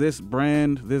uses this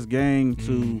brand, this gang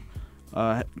to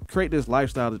create this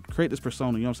lifestyle, to create this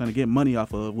persona. You know what I'm saying? To get money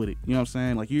off of with it. You know what I'm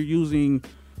saying? Like you're using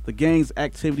the gang's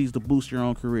activities to boost your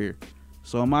own career.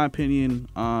 So in my opinion,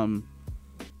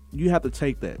 you have to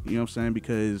take that. You know what I'm saying?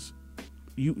 Because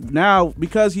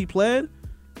because he pled,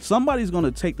 somebody's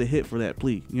gonna take the hit for that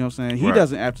plea. You know what I'm saying? He Right.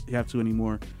 doesn't have to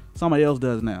anymore. Somebody else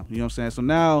does now. You know what I'm saying? So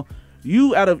now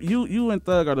you and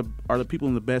Thug are the people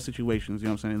in the best situations. You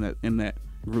know what I'm saying? In that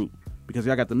group, because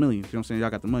y'all got the millions. You know what I'm saying? Y'all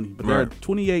got the money, but there are Right.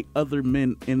 28 other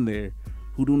men in there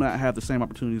who do not have the same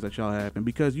opportunities that y'all have. And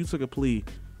because you took a plea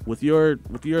with your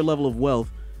level of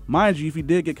wealth, mind you, if you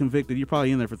did get convicted, you're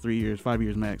probably in there for 3 years, 5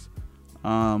 years max.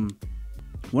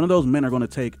 One of those men are going to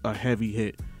take a heavy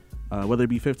hit, whether it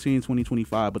be 15, 20,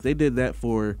 25, but they did that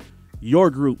for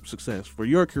your group success, for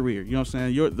your career. You know what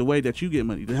I'm saying? The way that you get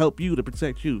money, to help you, to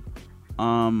protect you.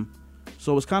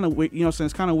 So it's kind of weird, you know what I'm saying?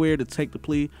 It's kind of weird to take the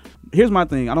plea. Here's my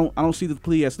thing. I don't see the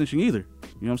plea as snitching either. You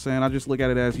know what I'm saying? I just look at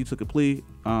it as he took a plea.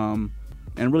 And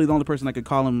really the only person that could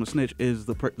call him a snitch is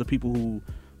the people who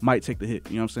might take the hit.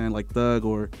 You know what I'm saying? Like Thug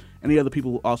or any other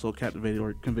people who also captivated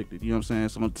or convicted. You know what I'm saying?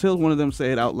 So until one of them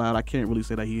say it out loud, I can't really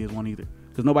say that he is one either,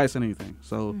 because nobody said anything.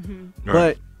 So,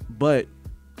 Right. but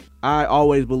I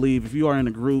always believe if you are in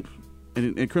a group,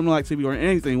 in criminal activity or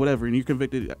anything, whatever, and you're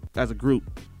convicted as a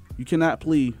group, you cannot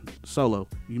plea solo.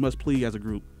 You must plea as a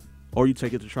group, or you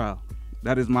take it to trial.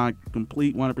 That is my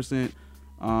complete 100%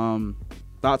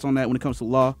 thoughts on that when it comes to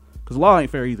law, because law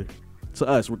ain't fair either to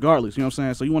us, regardless. You know what I'm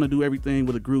saying? So you want to do everything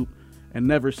with a group and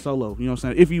never solo. You know what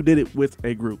I'm saying? If you did it with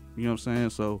a group, you know what I'm saying?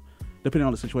 So depending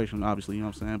on the situation, obviously, you know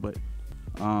what I'm saying? But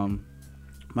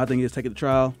my thing is take it to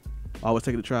trial. Always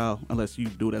take it to trial unless you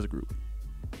do it as a group.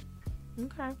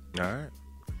 Okay. All right.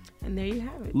 And there you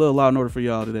have it. Little law and order for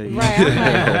y'all today. You know Right. what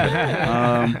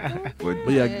I'm saying?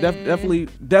 But yeah,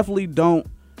 definitely don't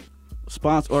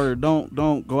sponsor or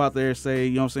don't go out there and say,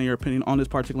 you know what I'm saying, your opinion on this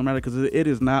particular matter, because it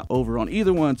is not over on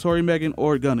either one, Tory, Megan,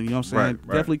 or Gunna. You know what I'm saying?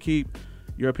 Right. Definitely keep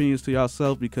your opinions to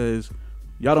yourself, because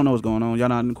y'all don't know what's going on. Y'all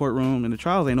not in the courtroom, and the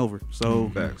trials ain't over. So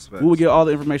Facts. we will get all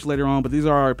the information later on, but these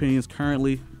are our opinions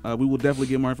currently. We will definitely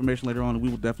get more information later on, and we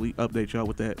will definitely update y'all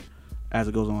with that as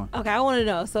it goes on. Okay, I want to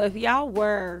know. So if y'all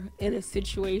were in a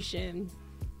situation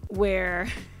where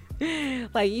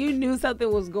like you knew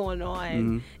something was going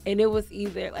on and it was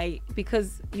either like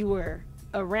because you were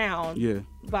around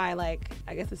by like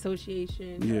I guess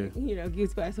association,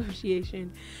 gifts by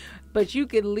association, but you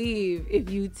could leave if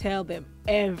you tell them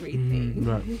everything.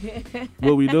 Right.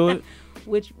 Will we do it?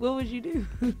 What would you do?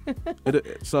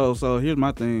 So here's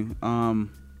my thing.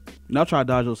 I've tried to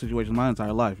dodge those situations my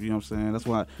entire life. You know what I'm saying? That's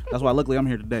why luckily I'm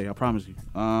here today. I promise you.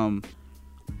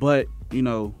 But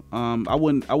I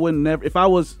wouldn't never, if I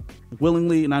was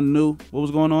willingly and I knew what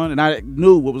was going on, and I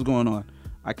knew what was going on,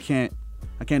 I can't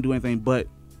do anything but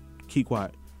keep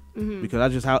quiet. Because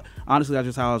that's just how I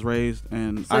was raised,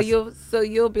 and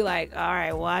you'll be like, all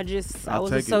right, well, I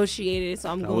was associated, so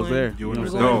I'm going there. You I'm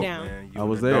was going dope, down. man. I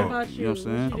was there. How about You know what I'm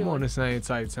saying? you I'm on the same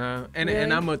type time, and Really?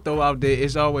 and I'm gonna throw out there.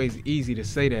 It's always easy to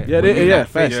say that. Yeah, when you're not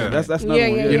facts. facing That's it. another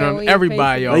one. Yeah, You know, when you're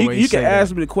everybody facing it. always You say can that.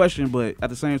 ask me the question, but at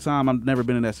the same time, I've never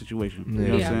been in that situation. You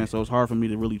know what Yeah. I'm saying? So it's hard for me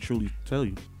to really truly tell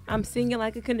you. I'm singing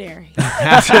like a canary.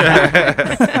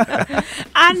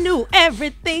 I knew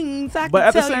everything, so I But could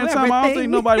at the tell same you time, I don't everything.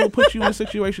 think nobody will put you in a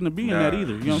situation to be in that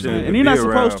either. You know what I'm saying? shouldn't And you're not be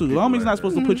supposed to. around The people homie's like not that.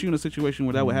 supposed to put you in a situation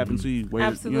where that would happen to you. Where,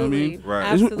 Absolutely. You know what I mean? Right.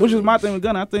 Absolutely. Which is my thing with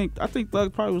Gunna. I think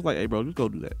Thug probably was like, hey, bro, just go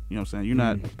do that. You know what I'm saying? You're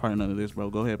not part of none of this, bro.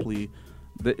 Go ahead, please.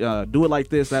 Do it like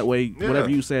this. That way, whatever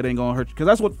you said ain't going to hurt you.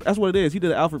 Because that's what it is. He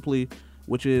did an Alfred plea,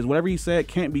 which is whatever he said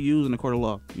can't be used in the court of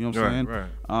law. You know what I'm saying?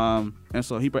 Right. And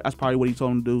so that's probably what he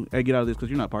told him to do. Hey, get out of this because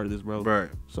you're not part of this, bro. Right.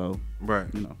 So, Right.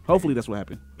 hopefully that's what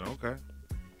happened. Okay.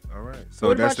 All right. So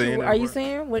What that's about the you? end. Are you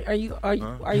saying? What are you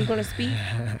going to speak?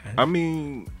 I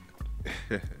mean,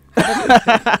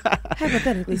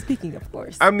 Hypothetically speaking, of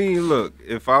course. I mean, look,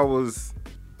 if I was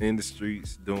in the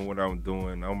streets doing what I'm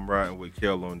doing, I'm riding with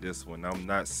Kel on this one. I'm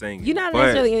not singing. You're not but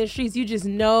necessarily in the streets. You just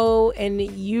know, and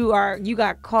you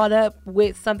got caught up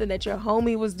with something that your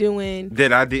homie was doing.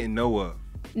 that I didn't know of.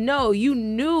 No, you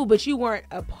knew, but you weren't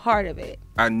a part of it.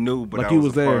 I knew, but Like I you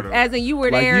was was a part there. of it. As in, you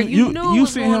were Like there. You knew. What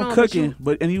was seen going him on, cooking,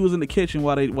 and he was in the kitchen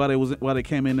while they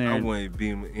came in there. I wouldn't be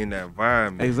in that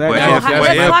environment. Exactly. But No, if-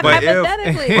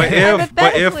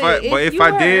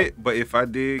 but if I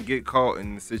did get caught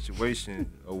in the situation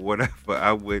or whatever,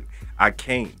 I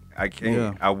can't.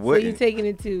 Yeah. I So wouldn't. you taking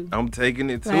it too. I'm taking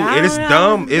it too. Like, I And it's don't know.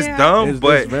 dumb. It's Yeah. dumb, It's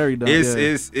but very dumb,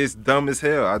 it's dumb as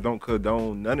hell. I don't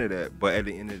condone none of that. But at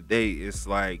the end of the day, it's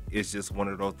like it's just one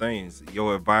of those things.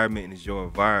 Your environment is your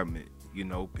environment. You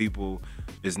know, people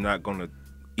is not gonna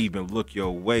even look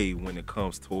your way when it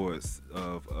comes towards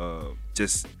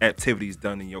just activities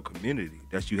done in your community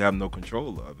that you have no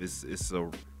control of. It's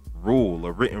a rule,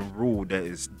 a written rule that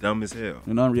is dumb as hell.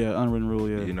 Unwritten rule,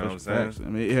 yeah. You know what I'm That's saying? facts. I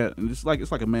mean, yeah, and it's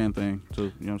like a man thing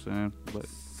too. You know what I'm saying? But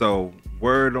So,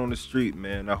 word on the street,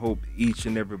 man. I hope each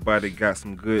and everybody got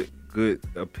some good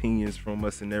opinions from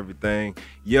us and everything.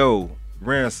 Yo,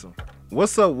 Ransom,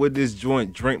 what's up with this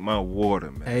joint? Drink My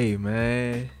Water, man. Hey,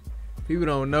 man. People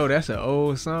don't know that's an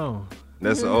old song.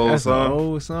 That's an old That's song. an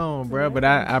old song, bro. But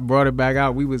I brought it back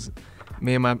out.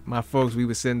 Me and my folks, we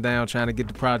was sitting down trying to get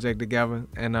the project together,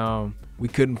 and we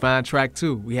couldn't find track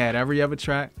 2. We had every other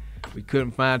track. We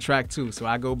couldn't find track 2. So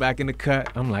I go back in the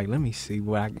cut. I'm like, let me see you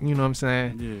know what I'm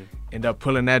saying? yeah. End up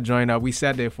pulling that joint up. We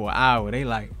sat there for an hour. They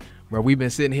like, bro, we been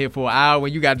sitting here for an hour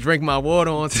when you got to drink my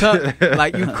water on top.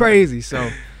 Like, you crazy. So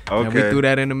and we Okay. threw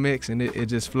that in the mix, and it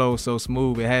just flowed so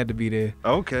smooth. It had to be there.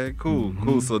 Okay, cool,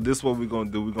 cool. So this what we're gonna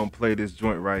do. We're gonna play this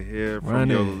joint right here from Run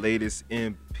your it. latest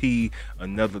MP,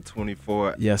 Another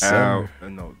 24 Yes, sir. hour.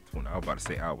 No, 20, I was about to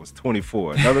say hours.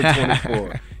 24. Another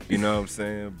 24. You know what I'm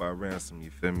saying? By Ransom,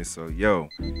 you feel me? So, yo,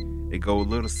 it go a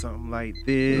little something like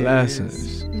this.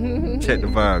 Lessons. Check the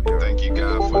vibe, yo. Thank you,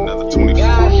 God, for another 24.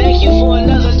 God, thank you for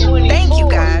another 24. Thank you,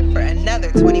 God, for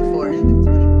another 24.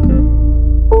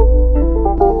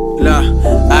 Look,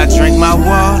 I drink my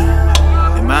water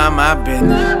and mind my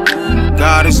business.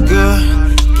 God is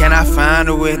good, can I find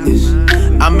a witness?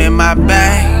 I'm in my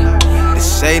bag, to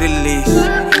say the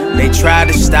least. They tried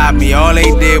to stop me, all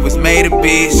they did was made a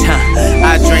beast.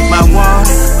 I drink my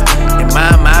water and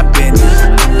mind my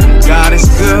business. God is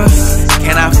good,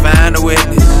 can I find a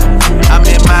witness? I'm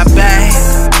in my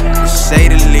bag, to say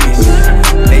the least.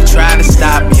 They tried to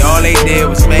stop me, all they did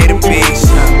was made a beast.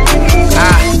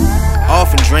 I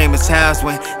often dream of times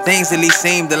when things at least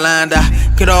seemed aligned. I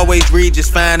could always read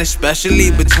just fine,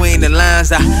 especially between the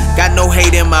lines. I got no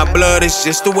hate in my blood, it's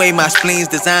just the way my spleen's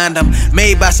designed. I'm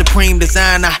made by supreme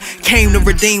design. I came to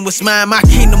redeem what's mine. My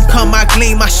kingdom come, I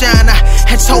gleam, I shine. I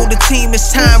had told the team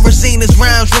it's time. Rosina's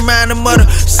rhymes remind them of the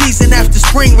season after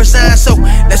spring resigned. So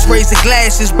let's raise the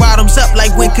glasses, bottoms up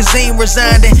like when Kazim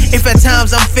resigned. And if at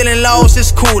times I'm feeling lost,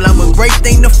 it's cool, I'm a great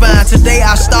thing to find. Today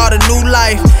I start a new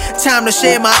life, time to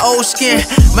share my old skin.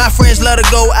 My friends love to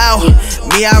go out,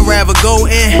 me I'd rather go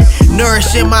in.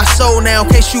 Nourishing my soul now, in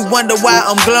case you wonder why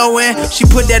I'm glowing. She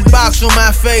put that box on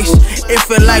my face, it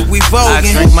feel like we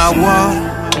voguing. I drink my water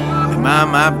and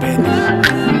mind my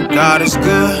business. God is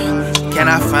good, can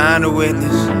I find a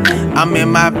witness? I'm in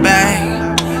my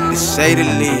bag, to say the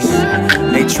least.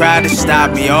 They tried to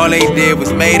stop me, all they did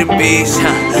was made a beast.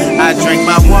 I drink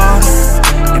my water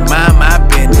and mind my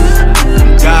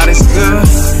business. God is good,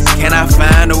 can I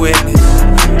find a witness?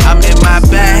 I'm in my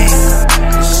bag,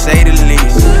 to say the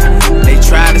least. They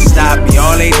tried to stop me,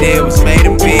 all they did was made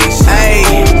a beast. Hey,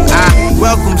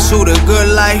 welcome to the good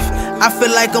life. I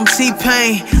feel like I'm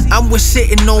T-Pain. I'm with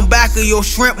sitting on back of your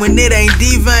shrimp when it ain't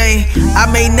D-Vein. I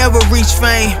may never reach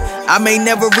fame, I may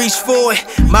never reach for it.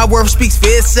 My worth speaks for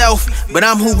itself, but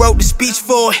I'm who wrote the speech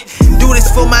for it. Do this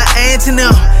for my aunt and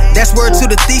them, that's word to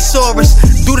the thesaurus.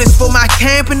 Do this for my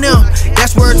camp and them,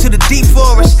 that's word to the deep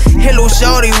forest. Hello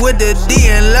shorty with the D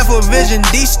and left her vision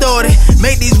distorted.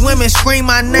 Make these women scream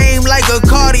my name like a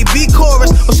Cardi B chorus.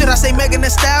 Or should I say Megan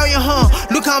Thee Stallion, huh?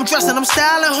 Look how I'm dressing, I'm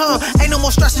styling, huh? Ain't no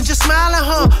more stressing, just smiling,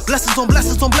 huh? Blessings on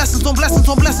blessings on blessings on blessings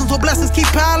on blessings on blessings keep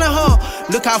piling, huh?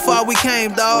 Look how far we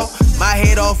came, dawg. My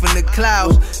head off in the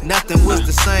clouds, nothing was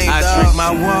the same, dawg. I drink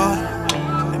my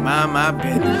water and mind my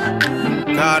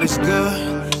business. God is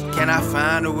good, can I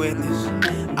find a witness?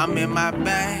 I'm in my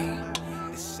bag,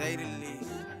 to say the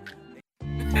least.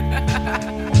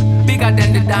 Bigger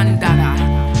than the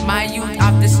Dandada. My youth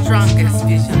have the strongest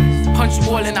vision. Punch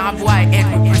hole in our boy head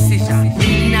with precision.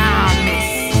 Nah,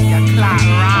 miss. You clock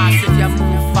Ross if you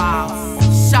move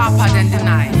fast. Sharper than the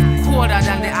knife, colder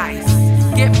than the ice.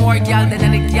 Get more gal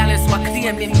than the gals what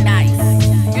claim him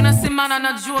nice. You know, see man on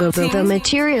a joke thing. The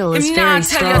material is Him very not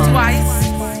tell you strong. twice.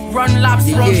 Run laps,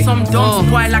 run some dumb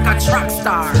boy like a track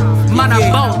star. Man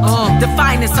about the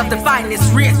finest of the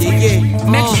finest race.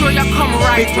 Make sure you come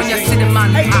right when you see the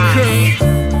man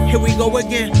pass. Here we go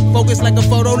again, focus like a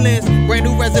photo lens. Brand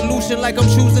new resolution like I'm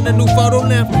choosing a new photo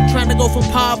length. Trying to go from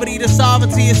poverty to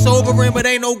sovereignty is sobering, but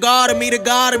ain't no God in me. The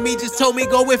God in me just told me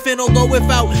go within or go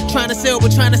without. Trying to sell,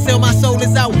 but trying to sell my soul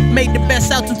is out. Made the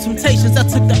best out through temptations, I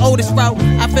took the oldest route.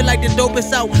 I feel like the dope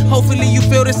is out, hopefully you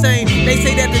feel the same. They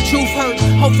say that the truth hurts,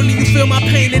 hopefully you feel my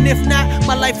pain. And if not,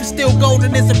 my life is still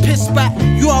golden, it's a piss spot.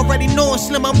 You already know I'm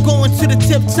slim, I'm going to the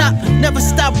tip top. Never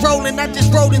stop rolling, I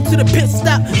just rode into the pit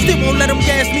stop. Still won't let them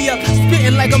gas me up,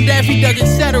 spitting like I'm Daffy Duck,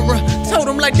 etc. Told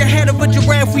them like the head of a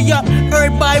giraffe, we up.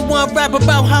 Everybody want rap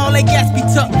about how all they gas be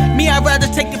tucked. Me, I'd rather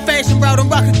take the fashion route and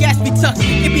rock a Gatsby tux.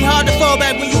 It be hard to fall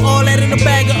back when you all that in a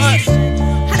bag of us.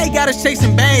 How they got us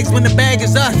chasing bags when the bag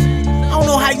is us. I don't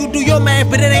know how you do your math,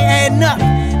 but it ain't adding up.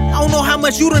 I don't know how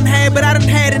much you done had, but I done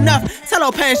had enough. Tell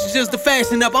our passengers to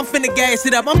fasten up. I'm finna gas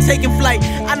it up. I'm taking flight.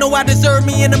 I know I deserve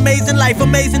me an amazing life,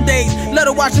 amazing days. Let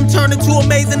her watch them turn into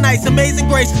amazing nights, amazing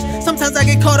graces. Sometimes I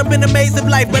get caught up in the maze of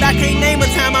life, but I can't name a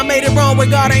time I made it wrong where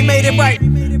God ain't made it right.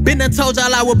 Been done told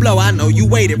y'all I would blow. I know you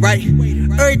waited, right?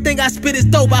 Everything I spit is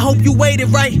dope. I hope you waited,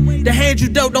 right? The hand you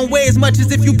dealt don't weigh as much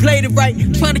as if you played it right.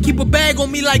 Trying to keep a bag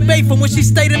on me like Bae from when she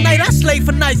stayed the night. I slaved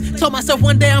for nights. Told myself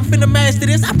one day I'm finna master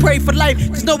this. I pray for life,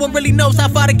 cause no one really knows how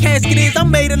far the casket is. I'm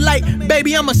made of light,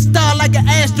 baby. I'm a star like an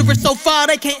asterisk. So far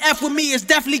they can't F with me. It's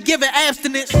definitely giving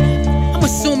abstinence. I'm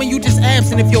assuming you just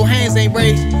absent if your hands ain't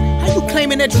raised. How you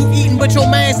claiming that you eating but your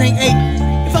mans ain't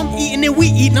ate? If I'm eating and we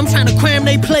eating, I'm trying to cram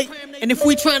they plate. And if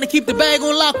we trying to keep the bag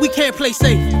on lock, we can't play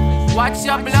safe. Watch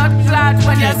your blood clot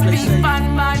when you speak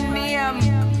on my name.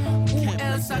 Who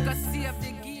else I can save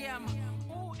the game?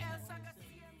 Who else I can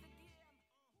save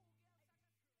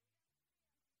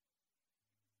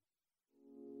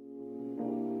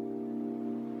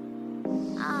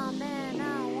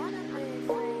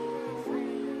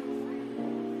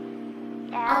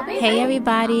Hey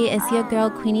everybody, it's your girl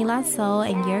Queenie La Soul,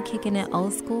 and you're kicking it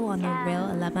old school on the real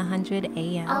 1100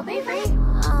 AM. I'll be free.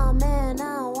 Oh man,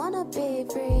 I don't wanna be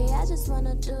free. I just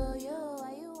wanna do you.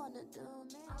 Why you wanna do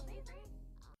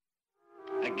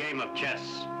me? A game of chess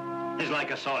is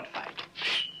like a sword fight.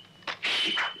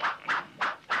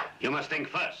 You must think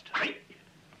first, right?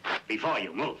 Before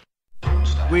you move.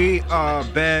 We are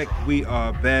back. We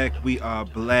are back. We are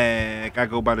black. I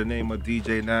go by the name of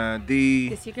DJ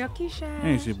 9D. It's your girl Keisha.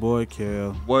 And it's your boy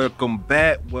Kel. Welcome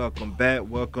back. Welcome back.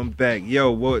 Welcome back.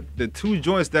 Yo, what the two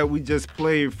joints that we just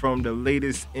played from the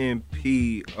latest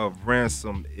MP of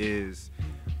Ransom is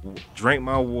Drink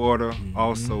My Water.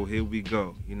 Also, Here We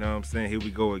Go. You know what I'm saying? Here we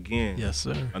go again. Yes,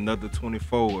 sir. Another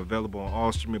 24 available on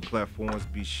all streaming platforms.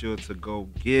 Be sure to go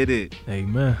get it.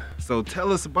 Amen. So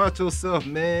tell us about yourself,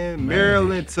 man.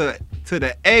 Maryland to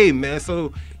the A, man.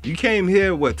 So you came here,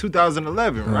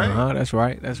 2011, right? That's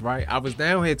right. That's right. I was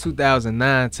down here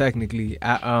 2009, technically.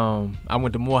 I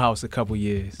went to Morehouse a couple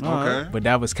years. Okay. But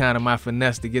that was kind of my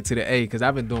finesse to get to the A, because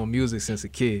I've been doing music since a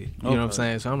kid. You know what I'm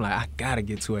saying? So I'm like, I got to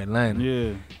get to Atlanta.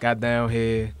 Yeah. Got down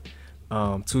here,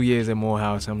 2 years at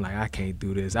Morehouse. I'm like, I can't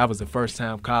do this. I was a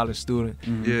first-time college student.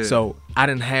 Yeah. So I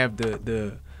didn't have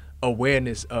the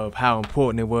awareness of how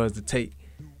important it was to take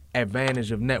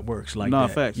advantage of networks like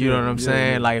that. Facts, you know yeah. what I'm Yeah,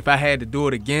 saying? yeah. Like, if I had to do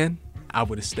it again, I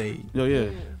would have stayed. Yo, yeah.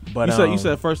 But you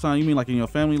said first time. You mean like in your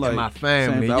family, like in my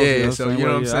family, same- I was- yeah. I was So same you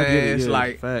know way, what I'm yeah, I get saying? it, It's yeah,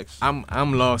 like facts.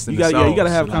 I'm lost in You the got sauce. you got to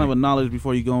have so kind of like- a knowledge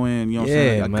before you go in. You know what I'm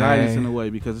saying? Yeah, Like, man. guidance in a way,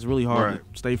 because it's really hard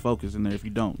Right. to stay focused in there if you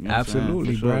don't. You know what I'm saying?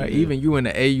 Absolutely, For sure, bro. yeah. Even you in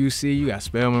the AUC, you got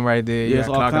Spelman right there. You Yeah, it's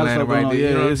got all Clark kinds of Atlanta stuff going right on. there. You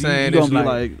Yeah, know what I'm it's- saying? you It's gonna be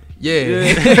like,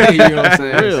 yeah. You know what I'm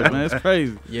saying? Real, So- man. It's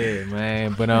crazy. Yeah,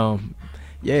 man. But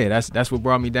yeah, that's what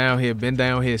brought me down here. Been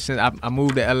down here since I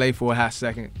moved to LA for a hot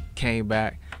second, came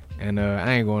back, and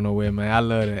I ain't going nowhere, man. I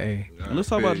love the A. And let's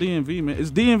talk about DMV, man.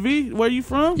 Is DMV where you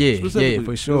from? Yeah, specifically? yeah,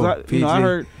 for sure. 'Cause I, you know,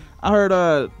 PG. I heard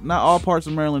not all parts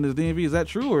of Maryland is DMV. Is that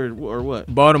true or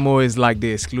what? Baltimore is like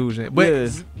the exclusion, but Yeah.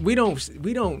 we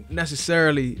don't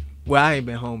necessarily. Well, I ain't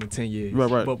been home in 10 years.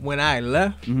 Right. But when I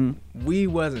left, Mhm. we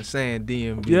wasn't saying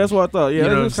DMV. Yeah, that's what I thought. Yeah, you know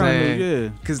what I'm that's kinda saying? new, yeah.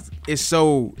 Because it's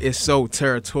so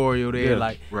territorial there. Yeah.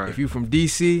 Like Right. if you from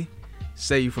DC,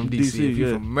 say you from DC. DC, If you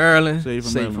yeah. from Maryland, Say you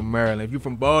say from you from Maryland. If you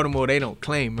from Baltimore, they don't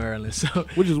claim Maryland. So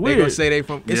Which is they weird. gonna say they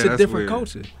from. It's Yeah, a that's different weird.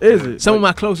 culture. Is it? Some of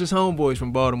my closest homeboys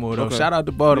from Baltimore though. Okay. Shout out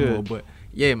to Baltimore, Yeah. but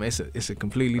yeah, man, it's a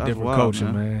completely That's different wild, culture,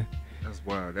 man. man. That's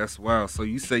wild. That's wild. So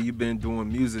you say you've been doing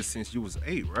music since you was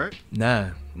 8, right?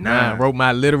 Nine.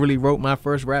 Nine. Literally wrote my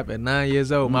first rap at 9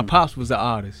 years old. My pops was an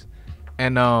artist.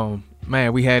 And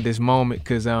man, we had this moment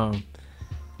because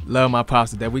love my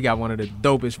pops to that. We got one of the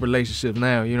dopest relationships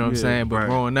now, you know what I'm Yeah, saying? But right.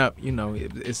 growing up, you know,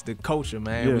 it's the culture,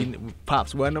 man. Yeah.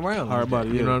 Pops wasn't around. Hard like body,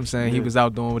 that, you yeah. know what I'm saying? He Yeah. was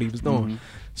out doing what he was doing. Mhm.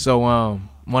 So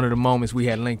one of the moments we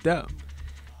had linked up,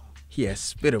 he had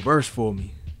spit a verse for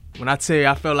me. When I tell you,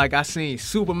 I felt like I seen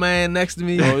Superman next to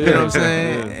me. Oh, You know what yeah. I'm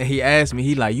saying? Yeah. And he asked me,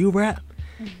 he like, you rap?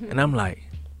 And I'm like,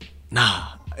 nah.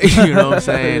 You know what I'm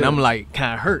saying? Yeah. I'm like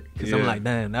kind of hurt because I'm Yeah. like,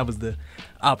 damn, that was the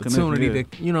opportunity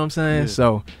Connection, to, you know what I'm saying? Yeah.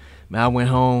 So, man, I went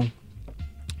home.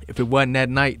 If it wasn't that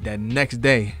night, that next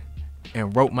day,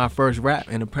 and wrote my first rap,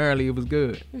 and apparently it was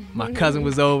good. My cousin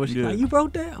was over. She's Yeah. like, you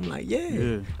wrote that? I'm like, yeah.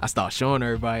 Yeah. I start showing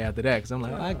everybody after that because I'm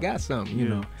like, I got something, you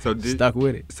Yeah. know. So Stuck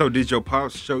with it. So did your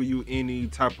pops show you any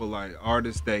type of like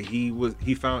artist that he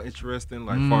found interesting?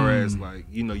 Like far as like,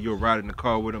 you know, you'll ride in the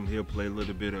car with him, he'll play a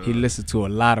little bit of He listened to a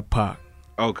lot of Pac.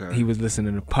 Okay. He was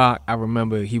listening to Pac. I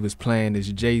remember he was playing this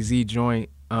Jay-Z joint.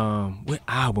 What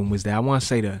album was that? I want to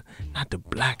say not the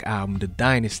Black album, the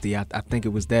Dynasty. I think it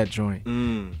was that joint.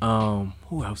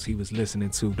 Who else he was listening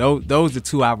to? Those the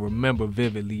two I remember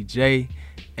vividly. Jay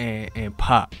and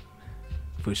Pop,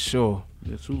 for sure.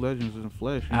 Yeah, two legends in the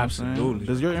flesh. You know what I'm saying? Absolutely.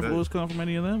 Does your influence come from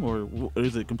any of them, or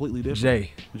is it completely different?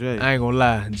 Jay. I ain't gonna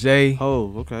lie. Jay.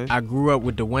 Oh, okay. I grew up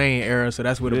with the Wayne era, so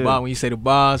that's where the Yeah. bar. When you say the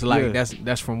bars, like Yeah.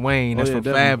 that's from Wayne. That's Oh, yeah, from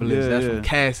definitely. Fabulous. Yeah, that's yeah. from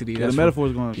Cassidy. Yeah, That's the from,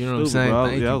 metaphor's going You know what I'm stupid, saying? bro.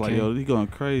 Thank I you, was like, King. yo, he going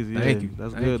crazy. Thank Yeah, you.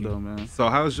 That's Thank good you. though, man. So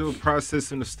how's your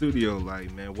process in the studio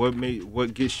like, man?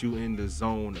 What gets you in the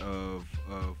zone of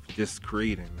just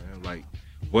creating, man? Like,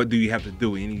 what do you have to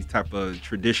do? Any type of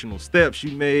traditional steps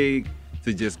you make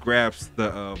to just grasp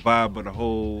the vibe of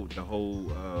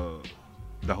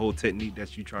the whole technique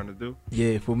that you trying to do?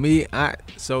 Yeah, for me,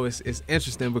 so it's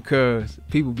interesting because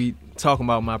people be talking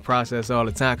about my process all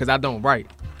the time because I don't write.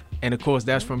 And of course,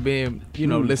 that's from being,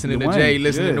 listening to Wayne. Jay,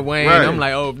 listening to Wayne. Right. I'm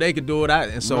like, oh, if they could do it,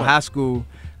 and so Right. high school,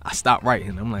 I stopped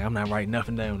writing. I'm like, I'm not writing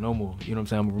nothing down no more. You know what I'm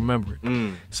saying? I'm gonna remember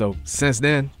it. So since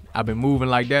then, I've been moving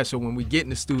like that. So when we get in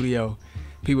the studio,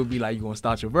 people be like, you gonna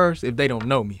start your verse? If they don't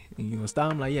know me, and you gonna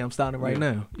start? I'm like, yeah, I'm starting it right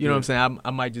now. You know what I'm saying? I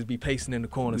might just be pacing in the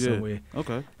corner somewhere.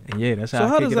 Okay. And yeah, that's how So I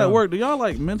how kick does it that off. work? Do y'all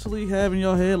like mentally have in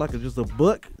your head like just a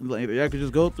book, like y'all could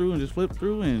just go through and just flip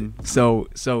through and? So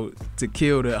to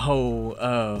kill the whole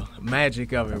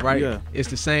magic of it, right? Yeah. It's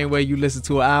the same way you listen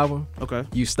to an album. Okay.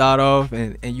 You start off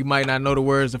and you might not know the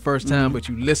words the first time, but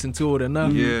you listen to it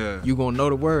enough. Yeah. You gonna know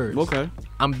the words. Okay.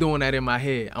 I'm doing that in my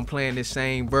head. I'm playing this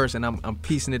same verse and I'm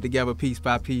piecing it together piece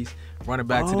by piece, running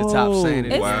back to the top, saying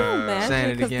it, It's still saying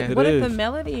magic it 'cause again. what if the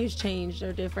melody is changed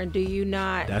or different? Do you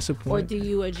not? That's a Or point. do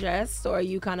you adjust, or are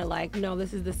you kind of like, no,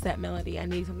 this is the set melody. I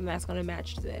need something that's going to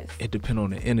match this. It depends on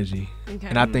the energy. Okay.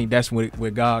 And I think that's where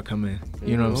God come in.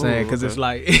 You know what I'm saying? Because it's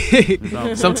like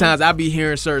Okay. sometimes I be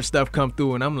hearing certain stuff come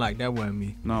through and I'm like, that wasn't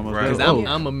me. No, but Because that's dope.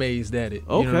 I'm amazed at it.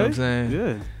 Okay. You know what I'm saying?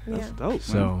 Yeah. That's dope, man.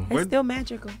 So It's still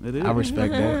magical. It is. I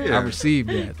respect that. Yeah. I received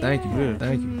that. Thank you. Yeah.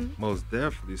 Thank you. Most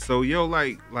definitely. So yo,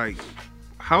 like,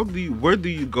 where do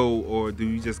you go, or do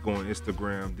you just go on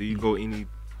Instagram? Do you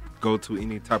go to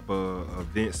any type of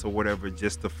events or whatever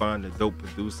just to find a dope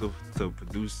producer to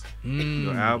produce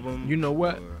your album? You know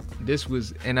what? This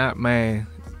was,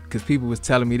 because people was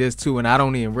telling me this too, and I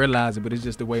don't even realize it, but it's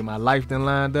just the way my life done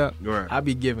lined up. Right. I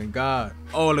be giving God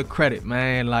all the credit,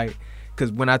 man. Like,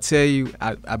 because when I tell you,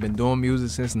 I've been doing music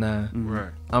since 9. Right.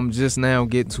 I'm just now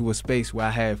getting to a space where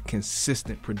I have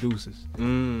consistent producers.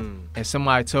 And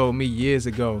somebody told me years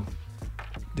ago,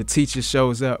 the teacher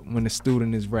shows up when the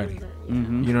student is ready.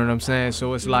 Mm-hmm. You know what I'm saying?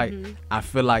 So it's like, I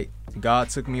feel like God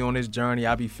took me on this journey.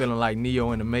 I be feeling like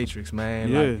Neo in the Matrix, man.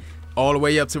 Yeah. Like, all the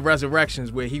way up to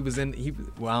Resurrections, where he was in.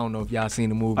 Well, I don't know if y'all seen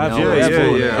the movie. I've I don't seen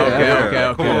know. it. Yeah.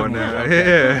 Okay. Come on now. Okay.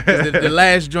 Yeah. 'Cause the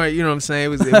last joint, you know what I'm saying? It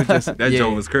was just That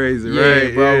joint was crazy, yeah,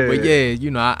 right? bro. Yeah. But yeah, you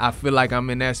know, I feel like I'm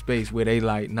in that space where they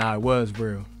like, nah, it was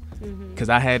real. Cause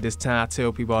I had this time. I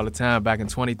tell people all the time. Back in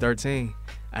 2013,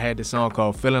 I had this song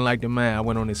called "Feeling Like the Man." I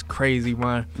went on this crazy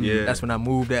run. Yeah. That's when I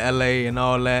moved to LA and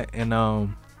all that, and I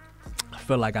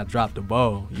feel like I dropped the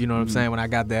ball. You know what I'm saying? When I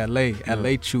got to LA,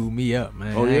 LA chewed me up,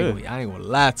 man. Oh, yeah. I ain't gonna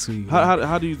lie to you.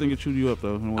 How do you think it chewed you up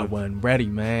though? In I what? wasn't ready,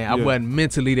 man. I Yeah. wasn't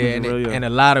mentally there, and, Really, yeah. and a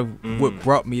lot of what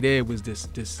brought me there was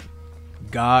this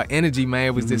God energy, man.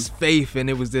 It was Mm-hmm. this faith, and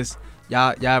it was this.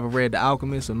 Y'all ever read The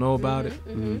Alchemist or know about it?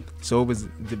 So it was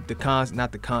the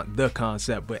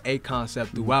concept, but a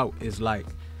concept throughout is like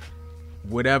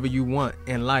whatever you want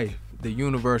in life, the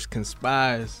universe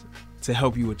conspires to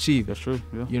help you achieve it. That's true.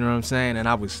 Yeah. You know what I'm saying? And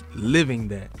I was living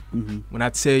that. When I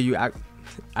tell you,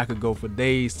 I could go for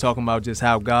days talking about just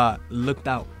how God looked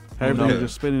out. Everything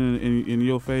just spinning in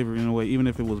your favor in a way, even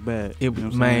if it was bad. It You know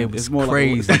what I'm man, saying? it was it's more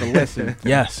crazy. Like a lesson.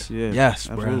 Yes, Yeah, yes,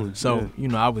 bro. absolutely. So Yeah. you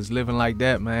know, I was living like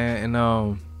that, man,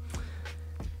 and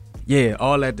yeah,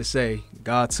 all that to say,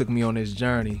 God took me on this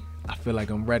journey. I feel like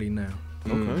I'm ready now.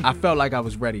 Okay. I felt like I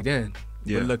was ready then,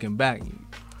 Yeah. but looking back,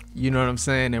 you know what I'm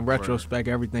saying? In retrospect,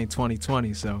 everything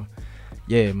 2020. So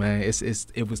yeah, man,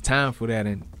 it was time for that,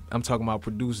 and I'm talking about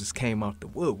producers came off the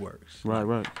woodworks.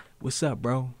 Right. What's up,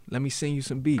 bro? Let me sing you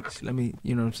some beats. Let me,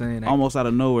 you know what I'm saying? Almost out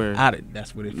of nowhere.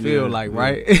 That's what it feel Yeah, like, yeah.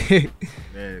 right?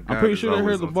 Man, I'm God pretty is sure they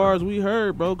always heard the on bars we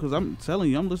heard, bro. Cause I'm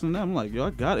telling you, I'm listening to them. I'm like, yo, I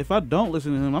got it. If I don't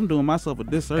listen to him, I'm doing myself a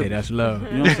disservice. Hey, that's love. You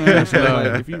know what I'm saying? That's So, love.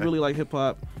 like, if you really like hip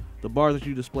hop, the bars that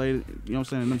you displayed, you know what I'm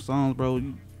saying, in them songs, bro,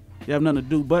 you have nothing to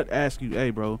do but ask you, hey,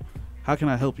 bro, how can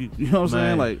I help you? You know what I'm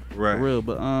saying? Man. Like, Right. for real.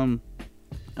 But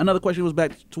another question was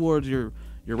back towards your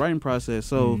writing process.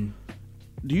 So,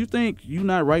 do you think you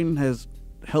not writing has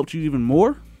helped you even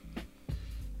more?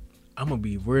 I'm gonna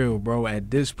be real, bro.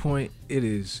 At this point, it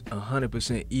is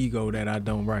 100% ego that I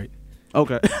don't write.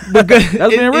 Okay. Because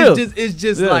That's being real. It's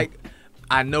just Yeah. like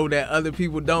I know that other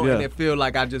people don't, and Yeah. it feel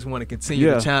like I just want to continue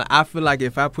Yeah. to challenge. I feel like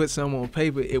if I put something on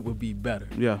paper, it would be better.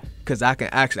 Yeah. Cause I can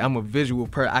actually, I'm a visual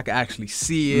person. I can actually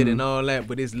see it Mhm. and all that,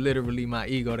 but it's literally my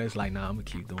ego that's like, nah, I'm gonna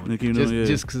keep doing You it. keep Just, doing it, yeah.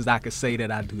 just cause I could say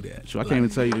that I do that. So I Like- can't even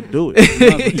tell you to do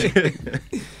it.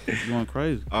 You're going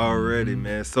crazy. Already,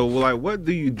 man. So, like, what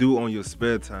do you do on your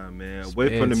spare time, man?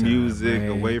 Away from the Spare time, music,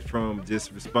 man. away from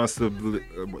just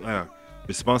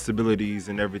responsibilities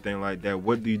and everything like that.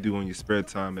 What do you do on your spare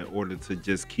time in order to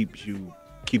just keep you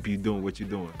doing what you're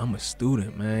doing? I'm a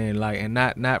student, man. Like, and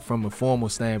not from a formal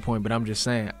standpoint, but I'm just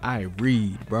saying I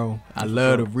read, bro. I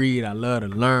love to read. I love to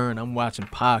learn. I'm watching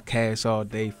podcasts all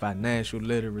day, financial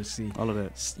literacy, all of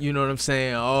that. You know what I'm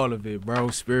saying? All of it, bro.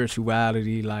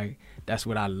 Spirituality, like that's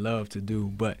what I love to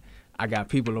do. But I got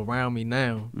people around me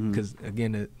now, because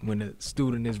again, when the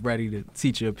student is ready to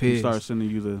teach your You peers, start sending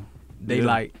you the. they yeah.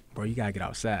 like, bro, you gotta get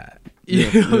outside. You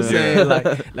Yeah. know what I'm Yeah. saying?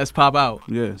 Like, let's pop out.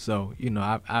 Yeah. So, you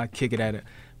know, I kick it at a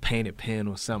painted pen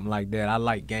or something like that. I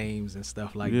like games and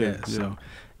stuff like Yeah, that. yeah. So,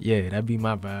 yeah, that'd be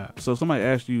my vibe. So if somebody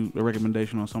asked you a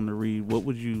recommendation on something to read,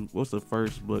 what's the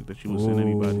first book that you would send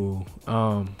anybody? Ooh,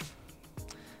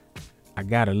 I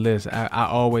got a list. I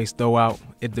always throw out,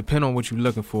 it depends on what you're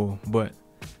looking for, but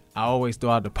I always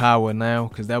throw out The Power Now,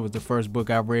 because that was the first book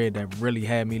I read that really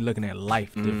had me looking at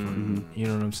life different. You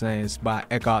know what I'm saying? It's by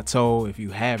Eckhart Tolle. If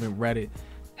you haven't read it,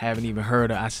 haven't even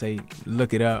heard it, I say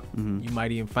look it up. You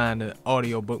might even find the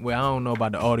audio book. Well, I don't know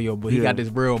about the audio, but he Yeah. got this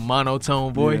real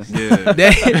monotone voice. Yeah.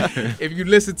 That, if you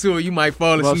listen to it, you might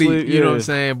fall Fall asleep. asleep, You know what I'm yeah.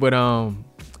 saying? But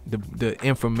the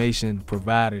information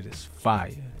provided is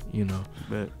fire. You know.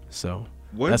 Bet. So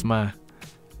What? that's my.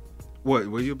 What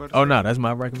were you about to Oh say? no, that's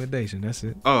my recommendation. That's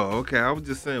it. Oh, okay. I was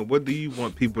just saying, what do you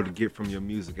want people to get from your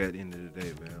music at the end of the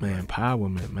day, man? Man,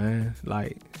 empowerment, man.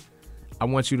 Like, I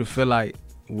want you to feel like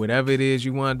whatever it is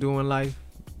you want to do in life,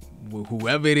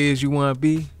 whoever it is you want to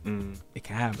be, it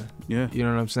can happen. Yeah. You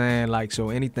know what I'm saying? Like, so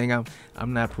anything,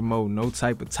 I'm not promoting no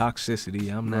type of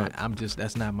toxicity. I'm not. I'm just,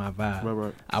 that's not my vibe.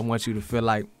 Right. I want you to feel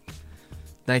like,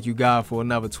 thank you God for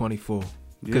another 24.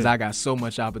 Because Yeah. I got so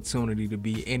much opportunity to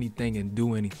be anything and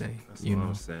do anything. That's you what know.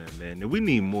 I'm saying, man. And we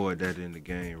need more of that in the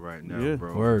game right now, Yeah.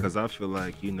 bro. Word. Because I feel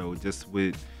like, you know, just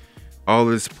with all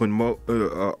this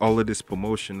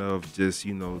promotion of just,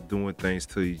 you know, doing things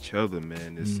to each other,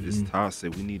 man, it's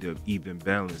toxic. We need an even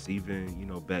balance. Even, you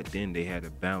know, back then they had a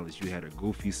balance. You had a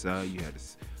goofy side, you had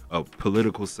a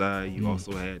political side, you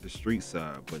also had the street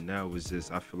side. But now it's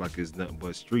just, I feel like it's nothing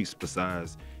but streets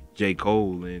besides J.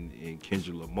 Cole and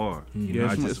Kendrick Lamar. You know,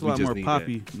 Yeah, it's a lot more need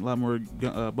poppy, a lot more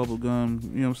bubble gum. You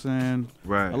know what I'm saying?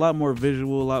 Right. A lot more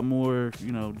visual, a lot more,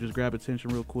 you know, just grab attention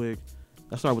real quick.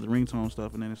 I started with the ringtone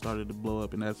stuff, and then it started to blow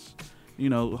up, and that's, you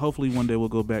know, hopefully one day we'll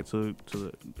go back to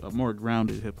a more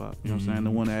grounded hip hop. You know what I'm saying?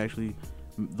 The one that actually,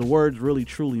 the words really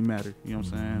truly matter. You know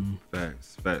what I'm saying?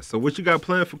 Facts. So what you got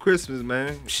planned for Christmas,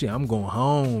 man? Shit, I'm going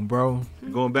home, bro.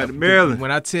 Going back to Maryland.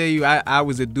 When I tell you, I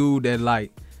was a dude that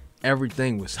like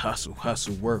everything was hustle,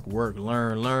 work,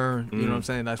 learn. You know what I'm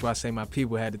saying? That's why I say my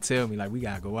people had to tell me like we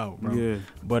gotta go out, bro. Yeah.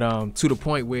 But to the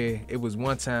point where it was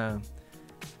one time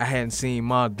I hadn't seen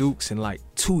Ma Dukes in like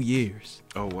 2 years.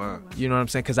 Oh wow. You know what I'm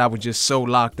saying? Because I was just so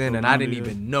locked in, and I didn't yeah.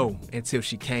 even know until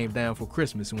she came down for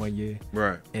Christmas one year.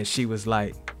 Right. And she was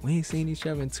like, "We ain't seen each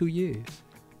other in 2 years.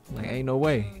 Like, ain't no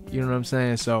way." You know what I'm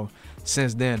saying? So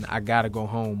since then, I gotta go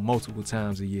home multiple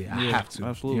times a year. I Yeah, have to.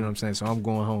 absolutely. You know what I'm saying? So I'm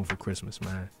going home for Christmas,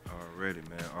 man. Already,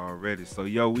 man. Already. So,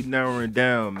 yo, we narrowing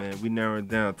down, man. We narrowing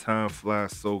down. Time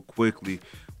flies so quickly.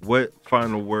 What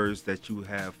final words that you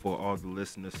have for all the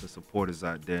listeners and supporters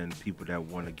out there and people that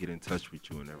want to get in touch with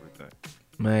you and everything?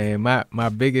 Man, my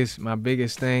biggest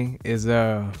thing is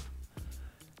live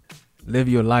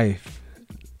your life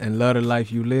and love the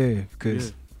life you live.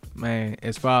 Cause man,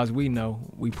 as far as we know,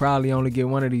 we probably only get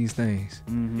one of these things.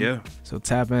 Yeah. So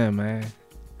tap in, man.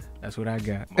 That's what I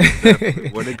got.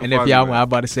 Where they can And if follow y'all, you I at?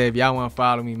 about to say, if y'all want to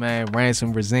follow me, man,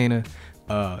 Ransom Resina,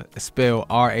 spell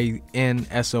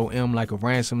RANSOM like a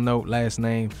ransom note. Last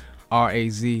name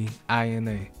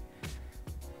RAZINA.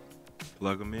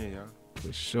 Plug them in, y'all.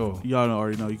 For sure. Y'all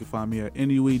already know you can find me at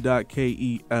NUE.KELLY.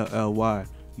 You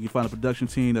can find a production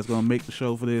team that's going to make the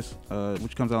show for this,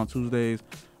 which comes out on Tuesdays.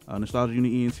 Nostalgia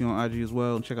Unit ENT on IG as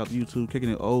well. And check out the YouTube, Kicking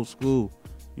It Old School.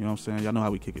 You know what I'm saying? Y'all know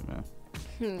how we kick it, man.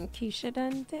 Keisha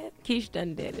done did. Keisha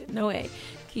done did it. No way.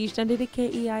 Keisha done did it.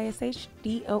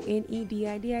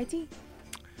 KEISHDONEDIDIT.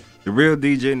 The real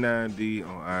DJ 9D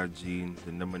on IG,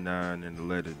 the number 9 and the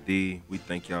letter D. We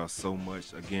thank y'all so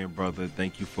much. Again, brother,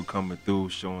 thank you for coming through,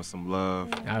 showing some love.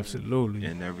 Absolutely.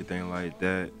 And everything like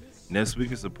that. Next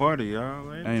week is a party, y'all.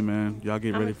 Right? Hey man, y'all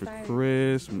get I'm ready excited. for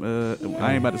Christmas.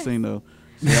 I ain't about to sing though.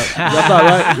 Y'all thought,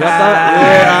 right? Y'all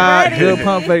thought? Yeah, good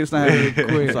pump fakes now.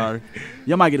 Quick. Sorry.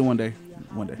 Y'all might get it one day.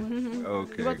 One day.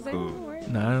 Okay, cool.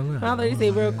 Nah, I don't know. I thought you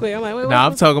said real quick. I'm like, wait, Nah,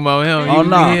 I'm talking about him. Oh, You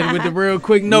no. hit with the real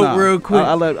quick note, Nah, real quick.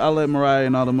 I let Mariah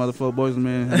and all the motherfuckers, boys and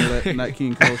men, handle that. Nat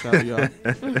King Cole, shout out to y'all.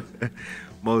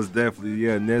 Most definitely,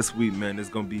 yeah. Next week, man, it's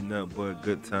gonna be nothing but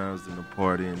good times and a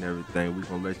party and everything. We're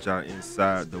gonna let y'all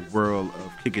inside the world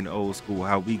of kicking the old school,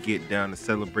 how we get down to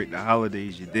celebrate the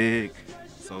holidays, you dig?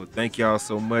 So thank y'all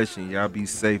so much, and y'all be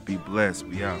safe, be blessed.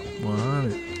 We out.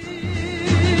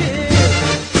 100.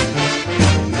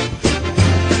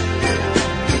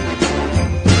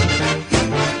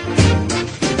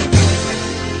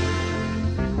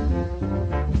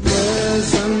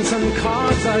 Presents and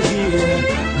cards are here.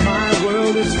 My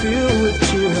world is filled with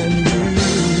cheer and you.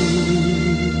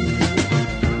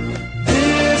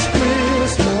 This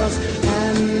Christmas,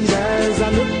 and as I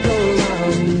look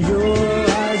around, your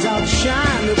eyes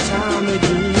outshine the town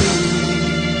again.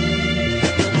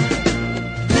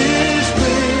 This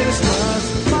Christmas,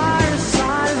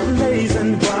 firesides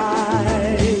blazing bright.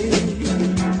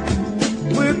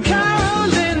 We're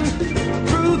caroling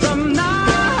through the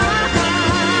night,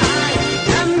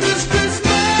 and this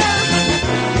Christmas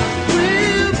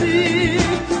will be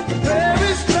a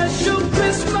very special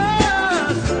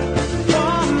Christmas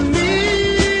for me.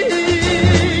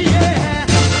 Yeah.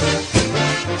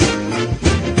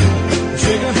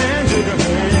 Shake a hand, shake a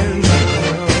hand.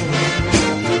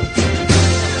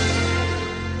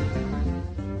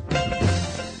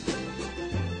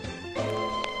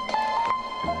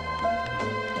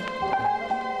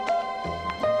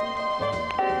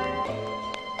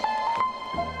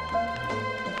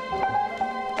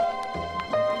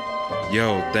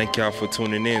 Yo, thank y'all for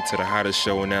tuning in to the hottest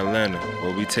show in Atlanta,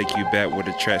 where we take you back with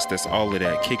the tracks that's all of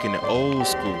that, kicking it old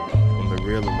school on the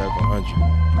real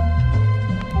 1100.